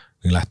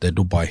 niin lähtee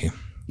Dubaihin.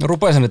 No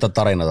rupeaa niitä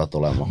tarinoita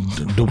tulemaan.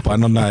 Dubai,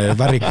 no näin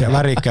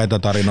värikkäitä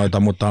tarinoita,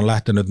 mutta on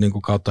lähtenyt niin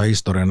kuin kautta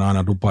historian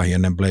aina Dubaihin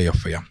ennen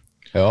playoffia.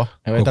 Joo.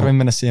 Ei tarvitse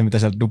mennä siihen, mitä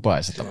siellä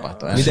Dubaissa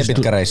tapahtuu. Miten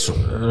pitkä reissu?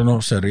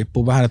 No se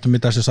riippuu vähän, että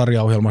mitä se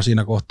sarjaohjelma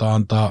siinä kohtaa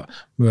antaa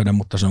myöden,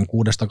 mutta se on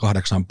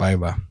 6-8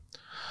 päivää.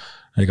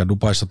 Eikä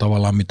Dubaissa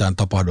tavallaan mitään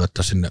tapahdu,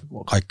 että sinne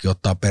kaikki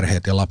ottaa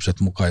perheet ja lapset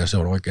mukaan ja se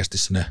on oikeasti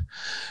sinne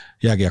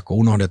jääkiekko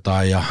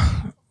unohdetaan ja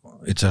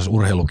itse asiassa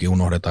urheilukin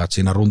unohdetaan, että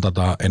siinä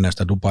runtataan ennen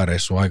sitä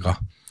Dubai-reissua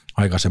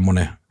aika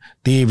semmoinen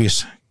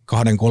tiivis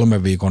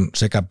 2-3 viikon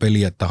sekä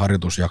peli- että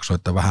harjoitusjakso,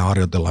 että vähän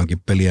harjoitellaankin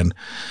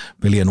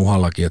pelien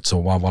uhallakin, että se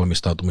on vaan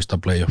valmistautumista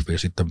playoffiin,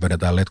 sitten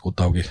vedetään letkut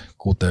auki 6-8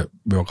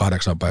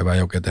 päivää,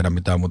 ei oikein tehdä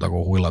mitään muuta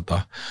kuin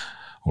huilataan,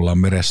 ollaan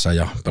meressä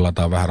ja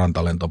pelataan vähän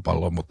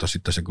rantalentopalloa, mutta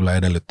sitten se kyllä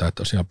edellyttää,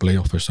 että siellä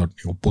playoffissa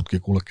niin putki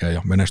kulkee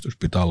ja menestys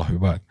pitää olla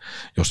hyvä,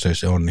 jos ei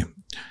se ole, niin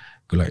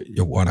kyllä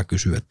joku aina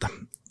kysyy, että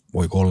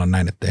voiko olla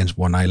näin, että ensi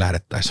vuonna ei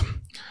lähdettäisi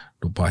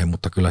Dubaihin,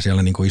 mutta kyllä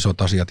siellä niin kuin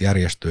isot asiat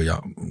järjestyy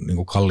ja niin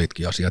kuin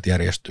kalliitkin asiat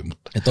järjestyy.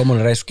 Mutta. Ja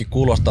tuommoinen reissukin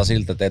kuulostaa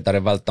siltä, että ei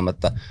tarvitse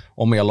välttämättä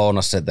omia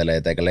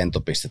lounasseteleitä eikä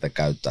lentopisteitä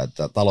käyttää,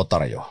 että talo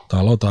tarjoaa.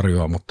 Talo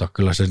tarjoaa, mutta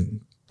kyllä sen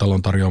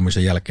talon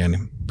tarjoamisen jälkeen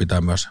niin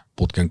pitää myös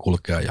putken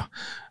kulkea ja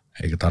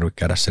eikä tarvitse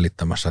käydä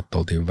selittämässä, että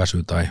oltiin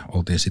väsy tai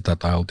oltiin sitä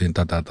tai oltiin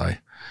tätä tai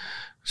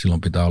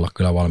silloin pitää olla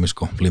kyllä valmis,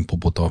 kun limppu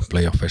putoo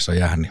playoffeissa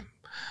jäähän, niin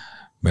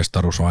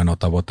mestaruus on ainoa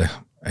tavoite.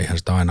 Eihän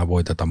sitä aina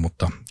voiteta,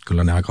 mutta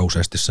kyllä ne aika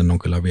useasti sen on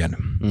kyllä vienyt.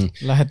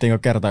 Lähdettiinkö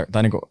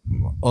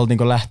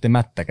oltiinko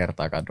lähtemättä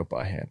kertaakaan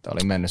Dubaihin, että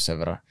oli mennyt sen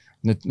verran?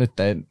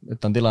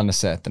 Nyt on tilanne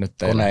se, että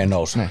nyt ei. Kone ei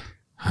nouse.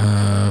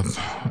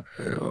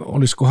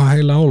 Olisikohan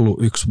heillä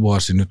ollut 1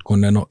 vuosi nyt,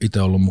 kun en ole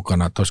itse ollut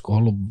mukana, että olisiko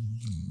ollut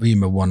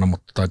viime vuonna,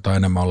 mutta taitaa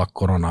enemmän olla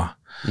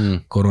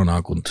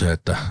koronaa kuin se,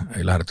 että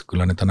ei lähdetty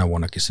kyllä ne tänä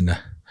vuonnakin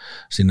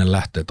sinne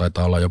lähtee.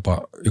 Taitaa olla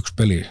jopa 1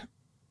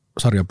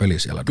 sarjapeli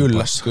siellä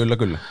Dubaissa.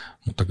 Kyllä.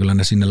 Mutta kyllä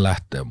ne sinne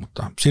lähtee.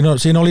 Mutta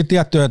siinä oli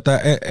tietty, että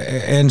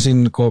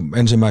kun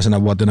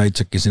ensimmäisenä vuotena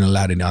itsekin sinne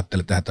lähdin, niin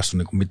ajattelin, että tässä on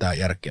niin kuin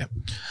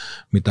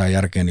mitään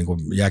järkeä niin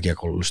kuin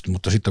jääkiekollisesti.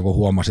 Mutta sitten kun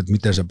huomasin, että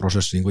miten se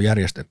prosessi niin kuin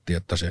järjestettiin,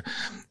 että se,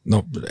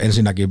 no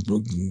ensinnäkin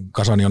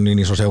Kasani on niin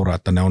iso seura,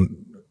 että ne on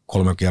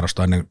 3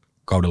 kierrosta ennen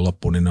kauden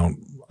loppuun, niin ne on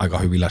aika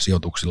hyvillä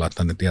sijoituksilla,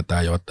 että ne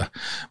tietää jo, että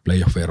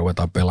playoffia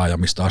ruvetaan pelaamaan ja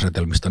mistä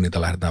asetelmista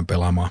niitä lähdetään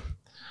pelaamaan.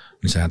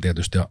 Niin sehän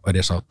tietysti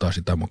edesauttaa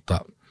sitä, mutta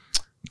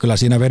kyllä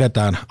siinä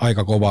vedetään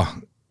aika kova,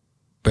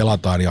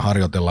 pelataan ja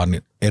harjoitellaan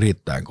niin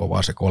erittäin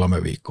kovaa se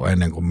 3 viikkoa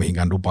ennen kuin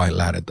mihinkään Dubaihin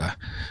lähdetään.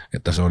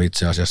 Että se on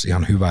itse asiassa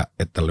ihan hyvä,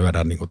 että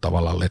lyödään niin kuin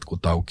tavallaan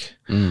letkut auki.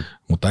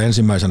 Mutta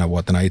ensimmäisenä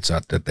vuotena itse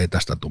ajattelin, että ei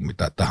tästä tule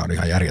mitään, että tämähän on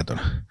ihan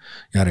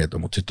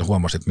järjetön, mutta sitten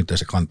huomasin, että miten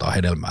se kantaa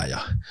hedelmää ja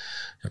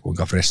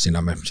kuinka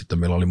freshinä sitten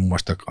meillä oli mun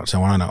mielestä, se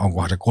on aina,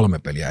 onkohan se 3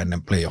 peliä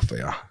ennen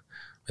playoffeja,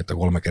 että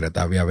 3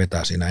 keretään vielä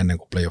vetää siinä ennen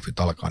kuin playoffit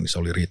alkaa, niin se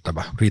oli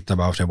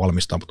riittävä se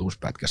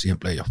valmistautumispätkä siihen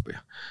playoffiin.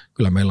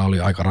 Kyllä meillä oli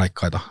aika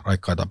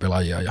raikkaita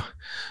pelaajia ja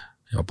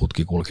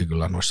putki kulki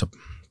kyllä noissa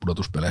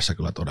pudotuspeleissä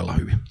kyllä todella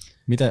hyvin.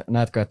 Mitä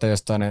näetkö, että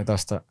jostain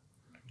tuosta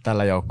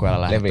tällä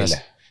joukkueella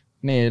lähdettäisiin?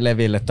 Niin,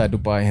 Leville tai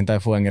Dubaihin tai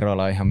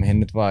Fuengirolaan ihan mihin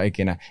nyt vaan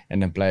ikinä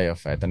ennen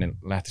playoffeita, niin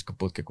lähtisikö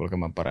putki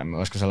kulkemaan paremmin?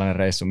 Olisiko sellainen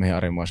reissu, mihin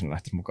Ari Moisen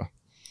lähtisi mukaan?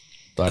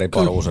 Tai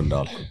Ripa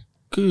Roosendahl.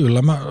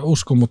 Kyllä mä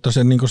uskon, mutta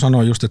se niin kuin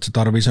sanoin just, että se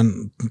tarvii sen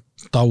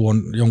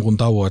jonkun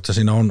tauon, että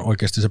siinä on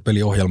oikeasti se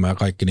peliohjelma ja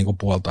kaikki niin kuin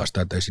puoltaa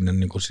sitä, että ei sinne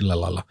niin kuin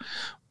sillä lailla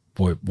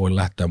voi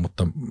lähteä,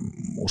 mutta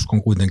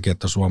uskon kuitenkin,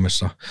 että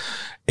Suomessa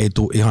ei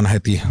tule ihan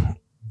heti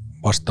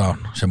vastaan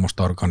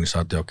semmoista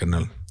organisaatiota,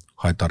 kenellä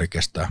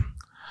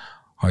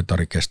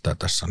haitari kestää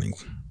tässä niin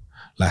kuin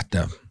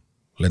lähteä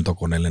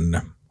lentokoneelle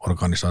ne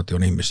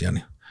organisaation ihmisiä,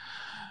 niin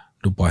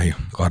Dubaihin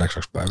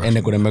 8 päiväksi.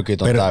 Ennen kuin ne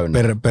mökit on täynnä.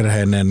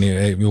 Perheineen, niin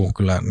ei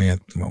kyllä niin,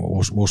 että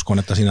uskon,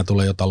 että siinä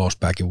tulee jo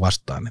talouspääkin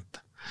vastaan.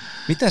 Että.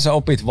 Mitä sä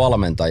opit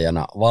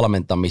valmentajana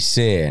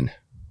valmentamiseen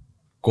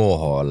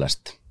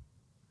KHL:stä?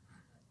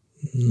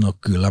 No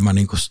kyllä mä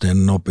niin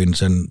sitten opin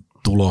sen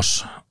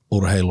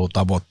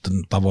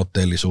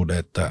tulosurheilutavoitteellisuuden,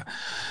 että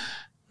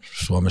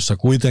Suomessa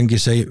kuitenkin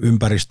se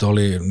ympäristö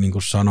oli, niin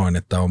kuin sanoin,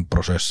 että on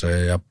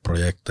prosesseja ja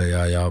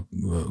projekteja ja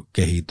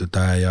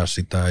kehitytään ja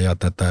sitä ja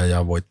tätä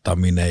ja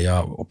voittaminen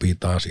ja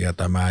opitaan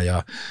sietämään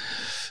ja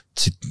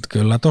sitten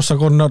kyllä tuossa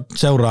kun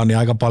seuraa, niin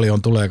aika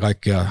paljon tulee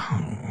kaikkia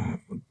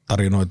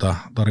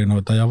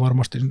tarinoita ja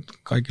varmasti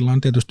kaikilla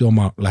on tietysti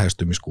oma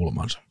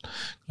lähestymiskulmansa.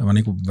 Ja mä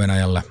niin kuin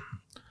Venäjällä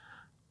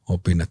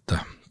opin, että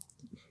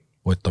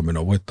voittaminen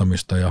on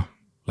voittamista ja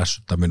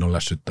lässyttäminen on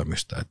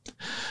lässyttämistä.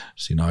 Että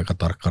siinä on aika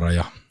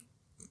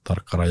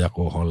tarkka raja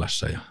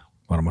KHL:ssä ja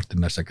varmasti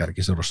näissä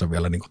kärkiseuroissa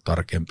vielä niin kuin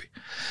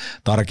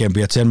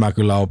tarkempi. Että sen mä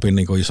kyllä opin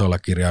niin kuin isoilla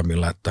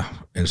kirjaimilla, että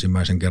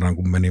ensimmäisen kerran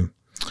kun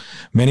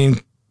menin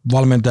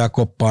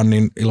valmentajakoppaan,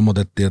 niin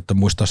ilmoitettiin, että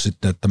muista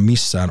sitten, että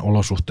missään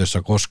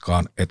olosuhteissa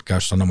koskaan et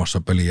käy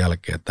sanomassa pelin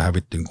jälkeen, että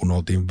hävittiin, kun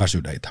oltiin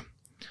väsyneitä.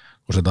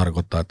 Kun se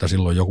tarkoittaa, että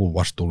silloin joku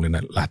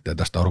vastuullinen lähtee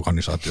tästä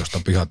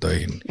organisaatiosta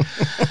pihatöihin.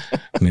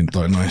 Niin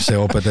se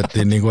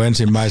opetettiin niin kuin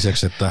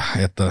ensimmäiseksi,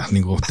 että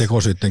niin kuin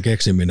tekosyitten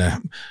keksiminen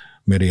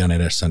median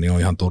edessä niin on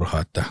ihan turha,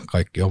 että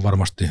kaikki on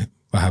varmasti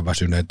vähän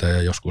väsyneitä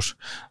ja joskus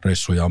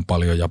reissuja on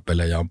paljon ja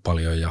pelejä on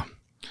paljon. Ja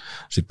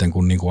sitten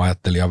kun niin kuin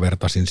ajattelin ja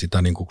vertasin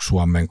sitä niin kuin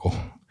Suomeen, kun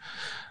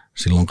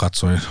silloin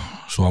katsoin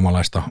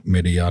suomalaista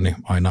mediaa, niin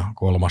aina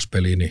 3.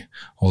 peli, niin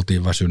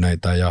oltiin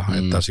väsyneitä ja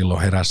että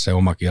silloin heräsi se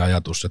omakin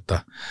ajatus, että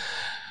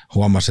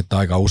huomasi, että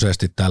aika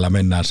useasti täällä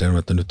mennään sen,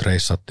 että nyt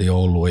reissattiin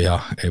Ouluun ja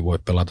ei voi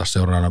pelata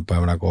seuraavana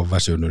päivänä, kun on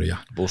väsynyt. Ja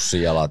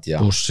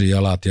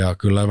bussijalat ja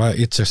kyllä mä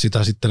itse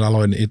sitä sitten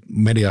aloin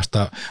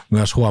mediasta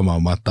myös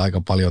huomaamaan, että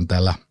aika paljon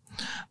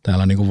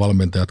täällä niin kuin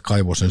valmentajat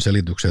kaivoi sen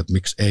selityksen, että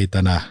miksi ei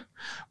tänään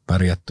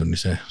pärjätty,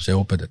 niin se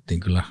opetettiin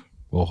kyllä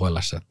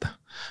KHL:ssä, että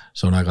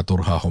se on aika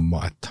turhaa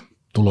hommaa, että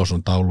tulos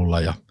on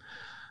taululla ja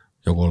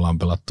joko ollaan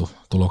pelattu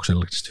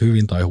tuloksellisesti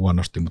hyvin tai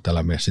huonosti, mutta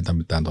älä mene sitä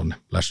mitään tuonne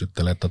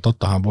lässyttelee. Että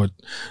tottahan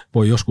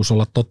voi joskus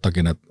olla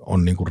tottakin, että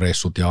on niinku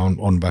reissut ja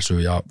on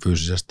väsy ja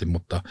fyysisesti,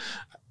 mutta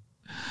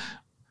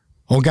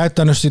on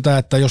käyttänyt sitä,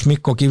 että jos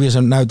Mikko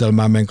Kivisen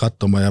näytelmää menen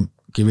katsomaan ja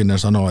Kivinen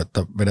sanoo,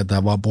 että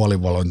vedetään vaan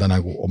puolivaloin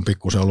tänään, kun on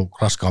pikkusen ollut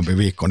raskaampi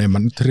viikko, niin en mä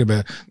nyt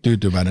hirveän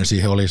tyytyväinen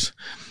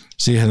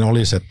siihen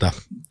olisi, että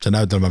se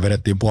näytelmä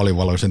vedettiin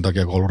puolivaloin sen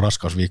takia, kun on ollut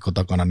raskas viikko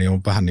takana, niin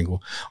on vähän niin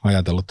kuin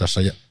ajatellut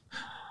tässä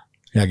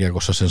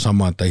jääkiekossa sen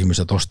sama, että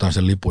ihmiset ostaa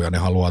sen lipun ja ne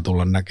haluaa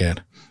tulla näkemään,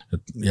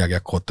 että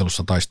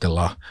jääkiekko-ottelussa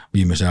taistellaan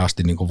viimeiseen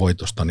asti niin kuin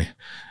voitosta, niin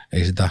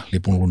ei sitä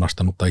lipun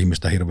lunastanutta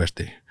ihmistä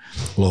hirveästi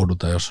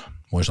lohduta, jos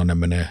Moisanen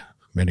menee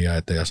media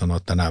eteen ja sanoo,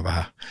 että tänään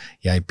vähän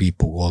jäi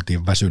piippuun, kun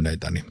oltiin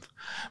väsyneitä, niin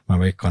mä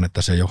veikkaan,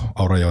 että se jo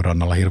Aurajoen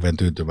rannalla hirveän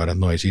tyytyväinen,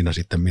 että no ei siinä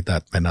sitten mitään,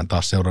 että mennään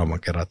taas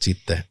seuraavan kerran, että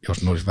sitten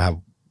jos ne olisi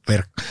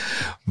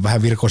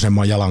vähän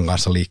virkoisemman jalan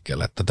kanssa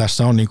liikkeelle, että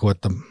tässä on niin kuin,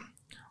 että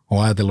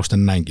olen ajatellut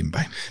sitten näinkin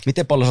päin.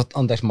 Miten paljon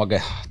anteeksi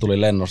Make,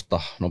 tuli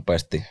lennosta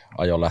nopeasti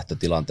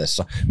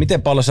ajolähtötilanteessa.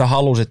 Miten paljon sä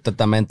halusit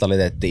tätä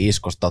mentaliteettia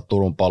iskostaa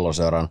Turun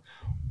Palloseuran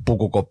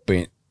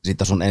pukukoppiin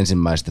siitä sun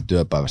ensimmäisestä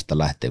työpäivästä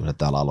lähtien, kun sä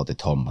täällä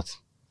aloitit hommat?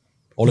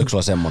 Oliko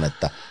sulla semmoinen,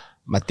 että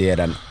mä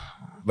tiedän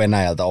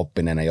Venäjältä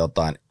oppineena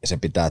jotain ja se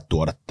pitää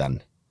tuoda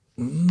tänne?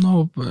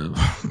 No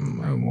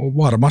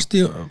varmasti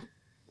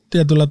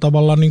tietyllä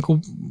tavalla, niin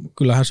kuin,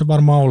 kyllähän se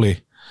varmaan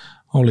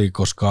oli,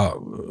 koska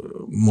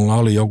mulla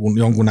oli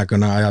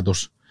jonkunnäköinen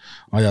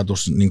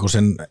ajatus niin kuin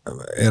sen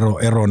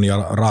eron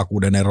ja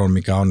raakuuden eron,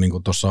 mikä on niin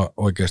kuin tuossa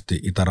oikeasti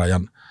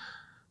itärajan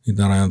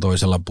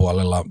toisella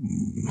puolella.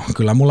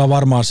 Kyllä mulla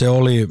varmaan se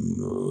oli,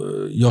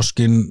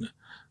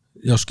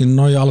 joskin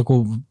noi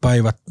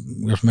alkupäivät,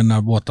 jos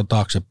mennään vuotta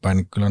taaksepäin,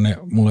 niin kyllä ne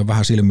mulle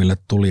vähän silmille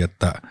tuli,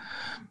 että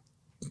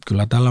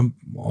kyllä täällä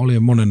oli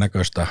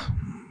monennäköistä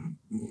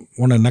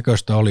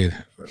oli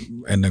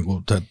ennen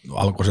kuin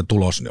alkoi se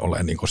tulos niin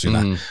ole niin kuin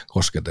siinä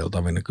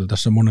kosketeltavina. Kyllä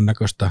tässä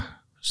monennäköistä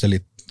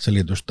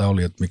selitystä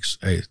oli, että miksi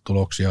ei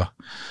tuloksia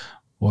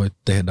voi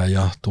tehdä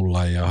ja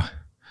tulla. Ja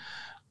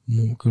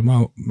kyllä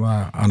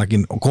mä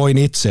ainakin koin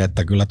itse,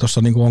 että kyllä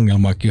tuossa niin kuin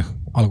ongelmaakin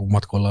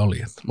alkumatkoilla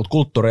oli. Mutta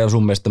kulttuuria on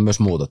sun mielestä myös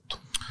muutettu.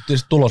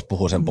 Tietysti tulos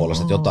puhuu sen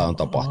puolesta, että jotain on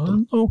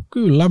tapahtunut. No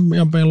kyllä,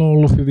 ja meillä on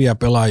ollut hyviä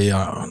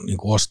pelaajia niin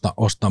kuin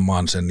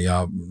ostamaan sen.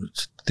 Ja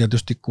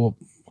tietysti kun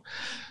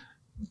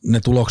ne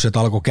tulokset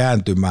alkoi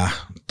kääntymään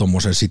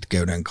tuommoisen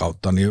sitkeyden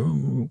kautta, niin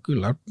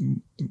kyllä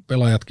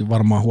pelaajatkin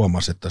varmaan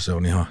huomasi, että se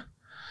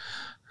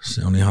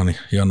on ihan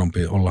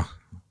hienompi olla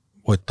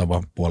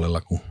voittava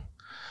puolella kuin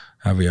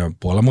häviävän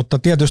puolella. Mutta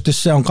tietysti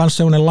se on myös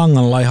sellainen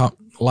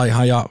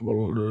langanlaiha ja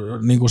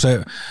niin kuin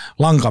se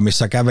lanka,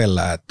 missä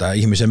kävellään, että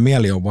ihmisen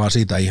mieli on vaan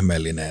siitä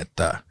ihmeellinen,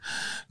 että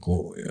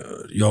kun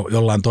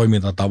jollain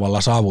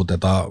toimintatavalla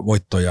saavutetaan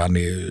voittoja,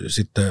 niin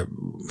sitten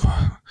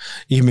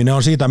ihminen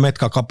on siitä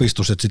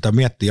metkakapistus, että sitä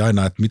miettii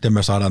aina, että miten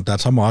me saadaan tämä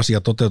sama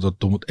asia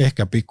toteutettu, mutta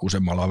ehkä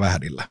pikkusemmalla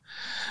vähdillä.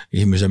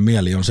 Ihmisen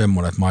mieli on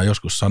semmoinen, että mä oon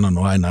joskus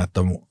sanonut aina,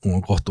 että mulla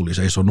on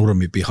kohtuullisen iso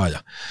nurmipiha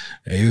ja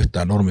ei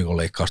yhtään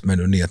nurmikoleikkausta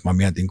mennyt niin, että mä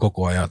mietin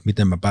koko ajan, että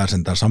miten mä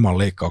pääsen tämän saman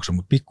leikkauksen,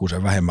 mutta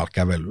pikkusen vähemmällä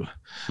kävelyllä.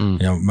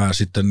 Ja mä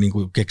sitten niin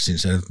kuin keksin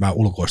sen, että mä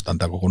ulkoistan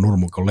tämän koko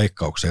nurmikon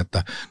leikkauksen,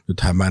 että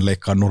nythän mä en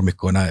leikkaa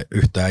nurmikkoa enää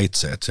yhtään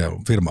itse, että se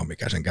on firma,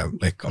 mikä sen käy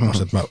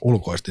leikkaamassa, että mä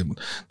ulkoistin.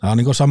 Mutta tämä on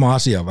niin kuin sama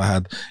asia vähän,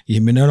 että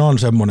ihminen on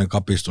semmoinen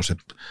kapistus,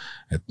 että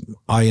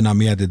aina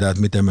mietitään,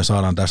 että miten me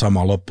saadaan tämä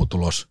sama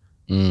lopputulos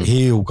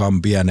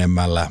hiukan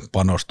pienemmällä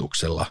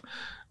panostuksella.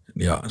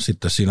 Ja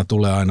sitten siinä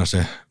tulee aina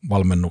se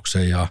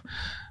valmennuksen ja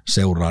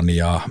seuran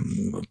ja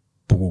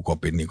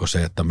pukukopin niin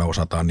se, että me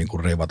osataan niin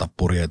reivata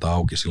purjeita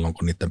auki silloin,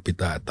 kun niiden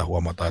pitää, että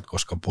huomataan, että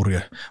koska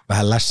purje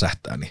vähän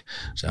lässähtää, niin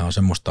se on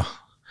semmoista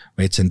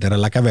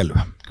veitsenterällä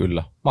kävelyä.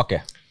 Kyllä.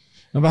 Make.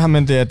 No vähän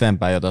mentiin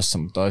eteenpäin jo tuossa,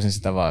 mutta olisin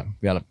sitä vaan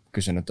vielä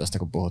kysynyt tuosta,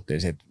 kun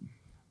puhuttiin siitä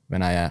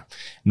Venäjän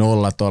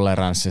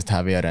nollatoleranssista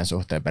häviöiden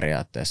suhteen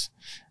periaatteessa.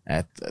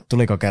 Et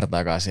tuliko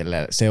kertaakaan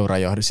sille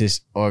seurajohdi,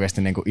 siis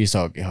oikeasti niin kuin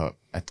iso kiho,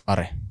 että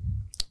Ari,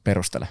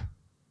 perustele.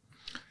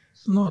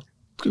 No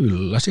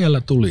kyllä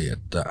siellä tuli,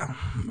 että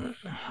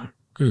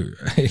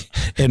kyllä,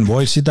 en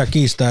voi sitä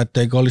kiistää,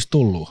 etteikö olisi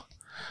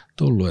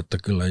tullut, että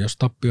kyllä jos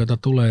tappioita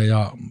tulee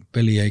ja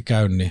peli ei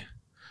käy, niin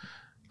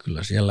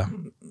kyllä siellä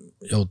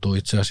joutuu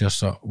itse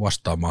asiassa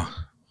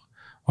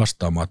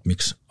vastaamaan että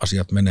miksi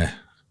asiat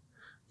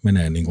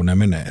menee niin kuin ne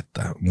menee.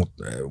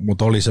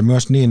 Mutta oli se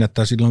myös niin,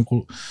 että silloin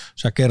kun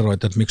sä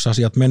kerroit, että miksi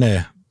asiat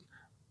menee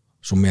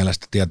sun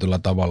mielestä tietyllä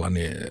tavalla,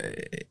 niin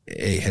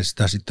ei he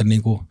sitä sitten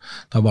niin kuin,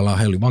 tavallaan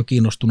he oli vaan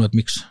kiinnostunut, että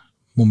miksi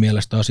mun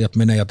mielestä asiat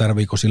menee ja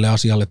tarviiko sille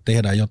asialle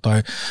tehdä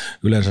jotain.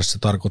 Yleensä se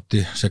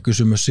tarkoitti se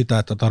kysymys sitä,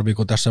 että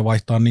tarviiko tässä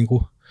vaihtaa niin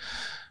kuin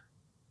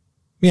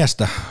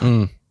miestä.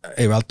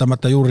 Ei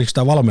välttämättä juuri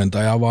sitä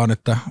valmentajaa, vaan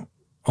että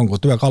onko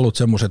työkalut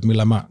semmoiset,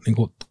 millä mä niin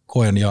kuin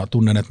koen ja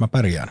tunnen, että mä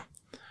pärjään.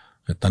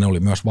 Että ne oli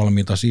myös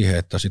valmiita siihen,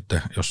 että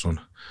sitten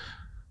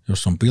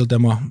jos on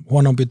Piltema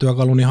huonompi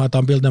työkalu, niin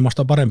haetaan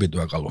Piltemasta parempi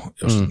työkalu,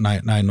 jos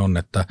näin on.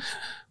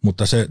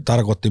 Mutta se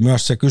tarkoitti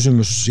myös se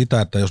kysymys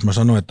sitä, että jos mä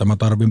sanoin, että mä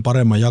tarvin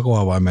paremman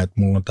jakoavaimen,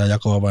 että mulla tämä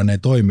jakoavain ei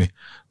toimi,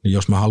 niin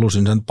jos mä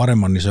halusin sen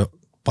paremman, niin se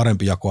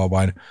parempi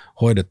jakoavain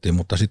hoidettiin,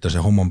 mutta sitten se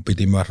homman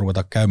piti myös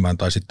ruveta käymään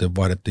tai sitten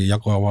vaihdettiin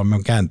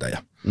jakoavaimen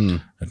kääntäjä.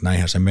 Että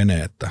näinhän se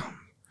menee.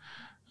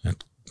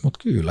 Mutta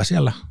kyllä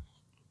siellä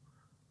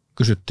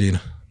kysyttiin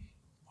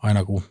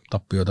aina kun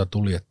tappioita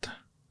tuli, että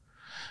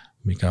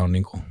mikä on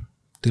niinku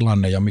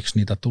tilanne ja miksi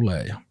niitä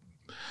tulee. Ja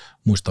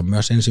muistan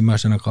myös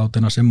ensimmäisenä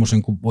kautena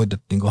semmoisen, kun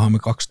voitettiinkohan me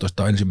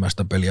 12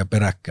 ensimmäistä peliä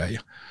peräkkäin.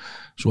 Ja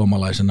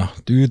suomalaisena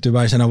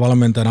tyytyväisenä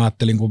valmentajana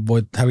ajattelin, kun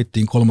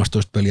hävittiin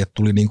 13 peliä, että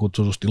tuli niin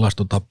kutsutusti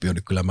tilastotappio,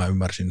 niin kyllä mä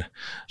ymmärsin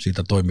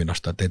siitä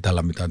toiminnasta, että ei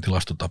tällä mitään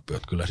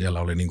tilastotappiot. Kyllä siellä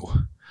oli niinku...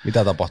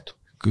 Mitä tapahtui?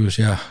 Kyllä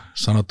siellä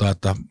sanotaan,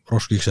 että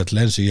roskikset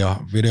lensi ja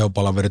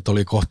videopalaverit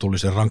oli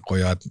kohtuullisen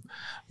rankkoja, että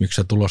miksi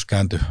se tulos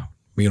kääntyi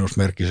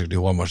miinusmerkkiseksi, niin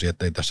huomasin,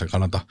 että ei tässä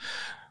kannata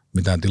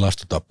mitään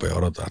tilastotappoja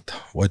odottaa, että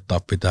voittaa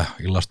pitää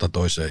illasta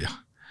toiseen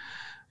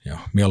ja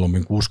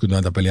mieluummin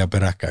 60 peliä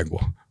peräkkäin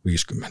kuin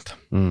 50.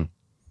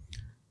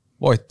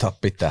 Voittaa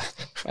pitää.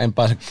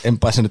 En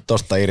pääse nyt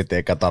tosta irti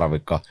eikä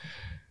tarvikaan.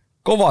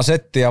 Kova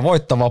setti ja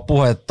voittavaa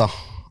puhetta.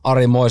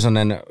 Ari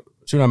Moisanen,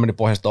 sydämeni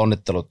pohjasta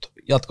onnittelut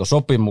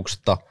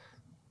jatkosopimuksesta.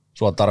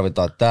 Sua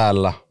tarvitaan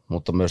täällä,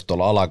 mutta myös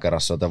tuolla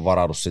alakerrassa, joten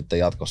varaudu sitten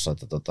jatkossa,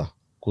 että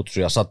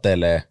kutsuja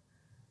satelee.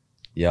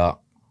 Ja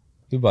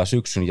hyvää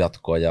syksyn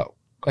jatkoa ja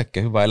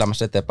kaikkea hyvää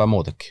elämässä eteenpäin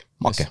muutenkin.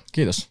 Make.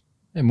 Kiitos.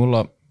 Ei mulla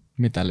ole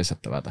mitään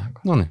lisättävää tähän.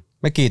 No niin,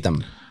 me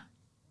kiitämme.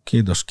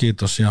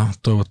 Kiitos ja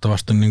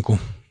toivottavasti niin kuin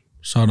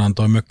saadaan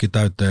toi mökki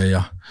täyteen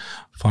ja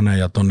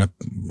faneja tonne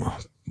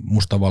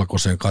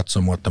mustavalkoiseen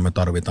katsomaan, että me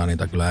tarvitaan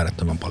niitä kyllä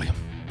äärettömän paljon.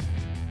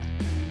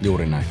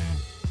 Juuri näin.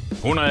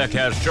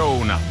 Hunajakääs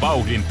Shown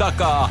vauhdin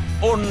takaa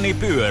Onni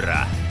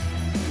Pyörä.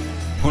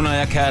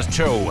 Hunajakääs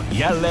Show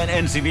jälleen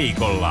ensi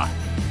viikolla.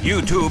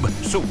 YouTube,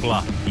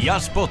 Supla ja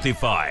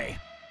Spotify.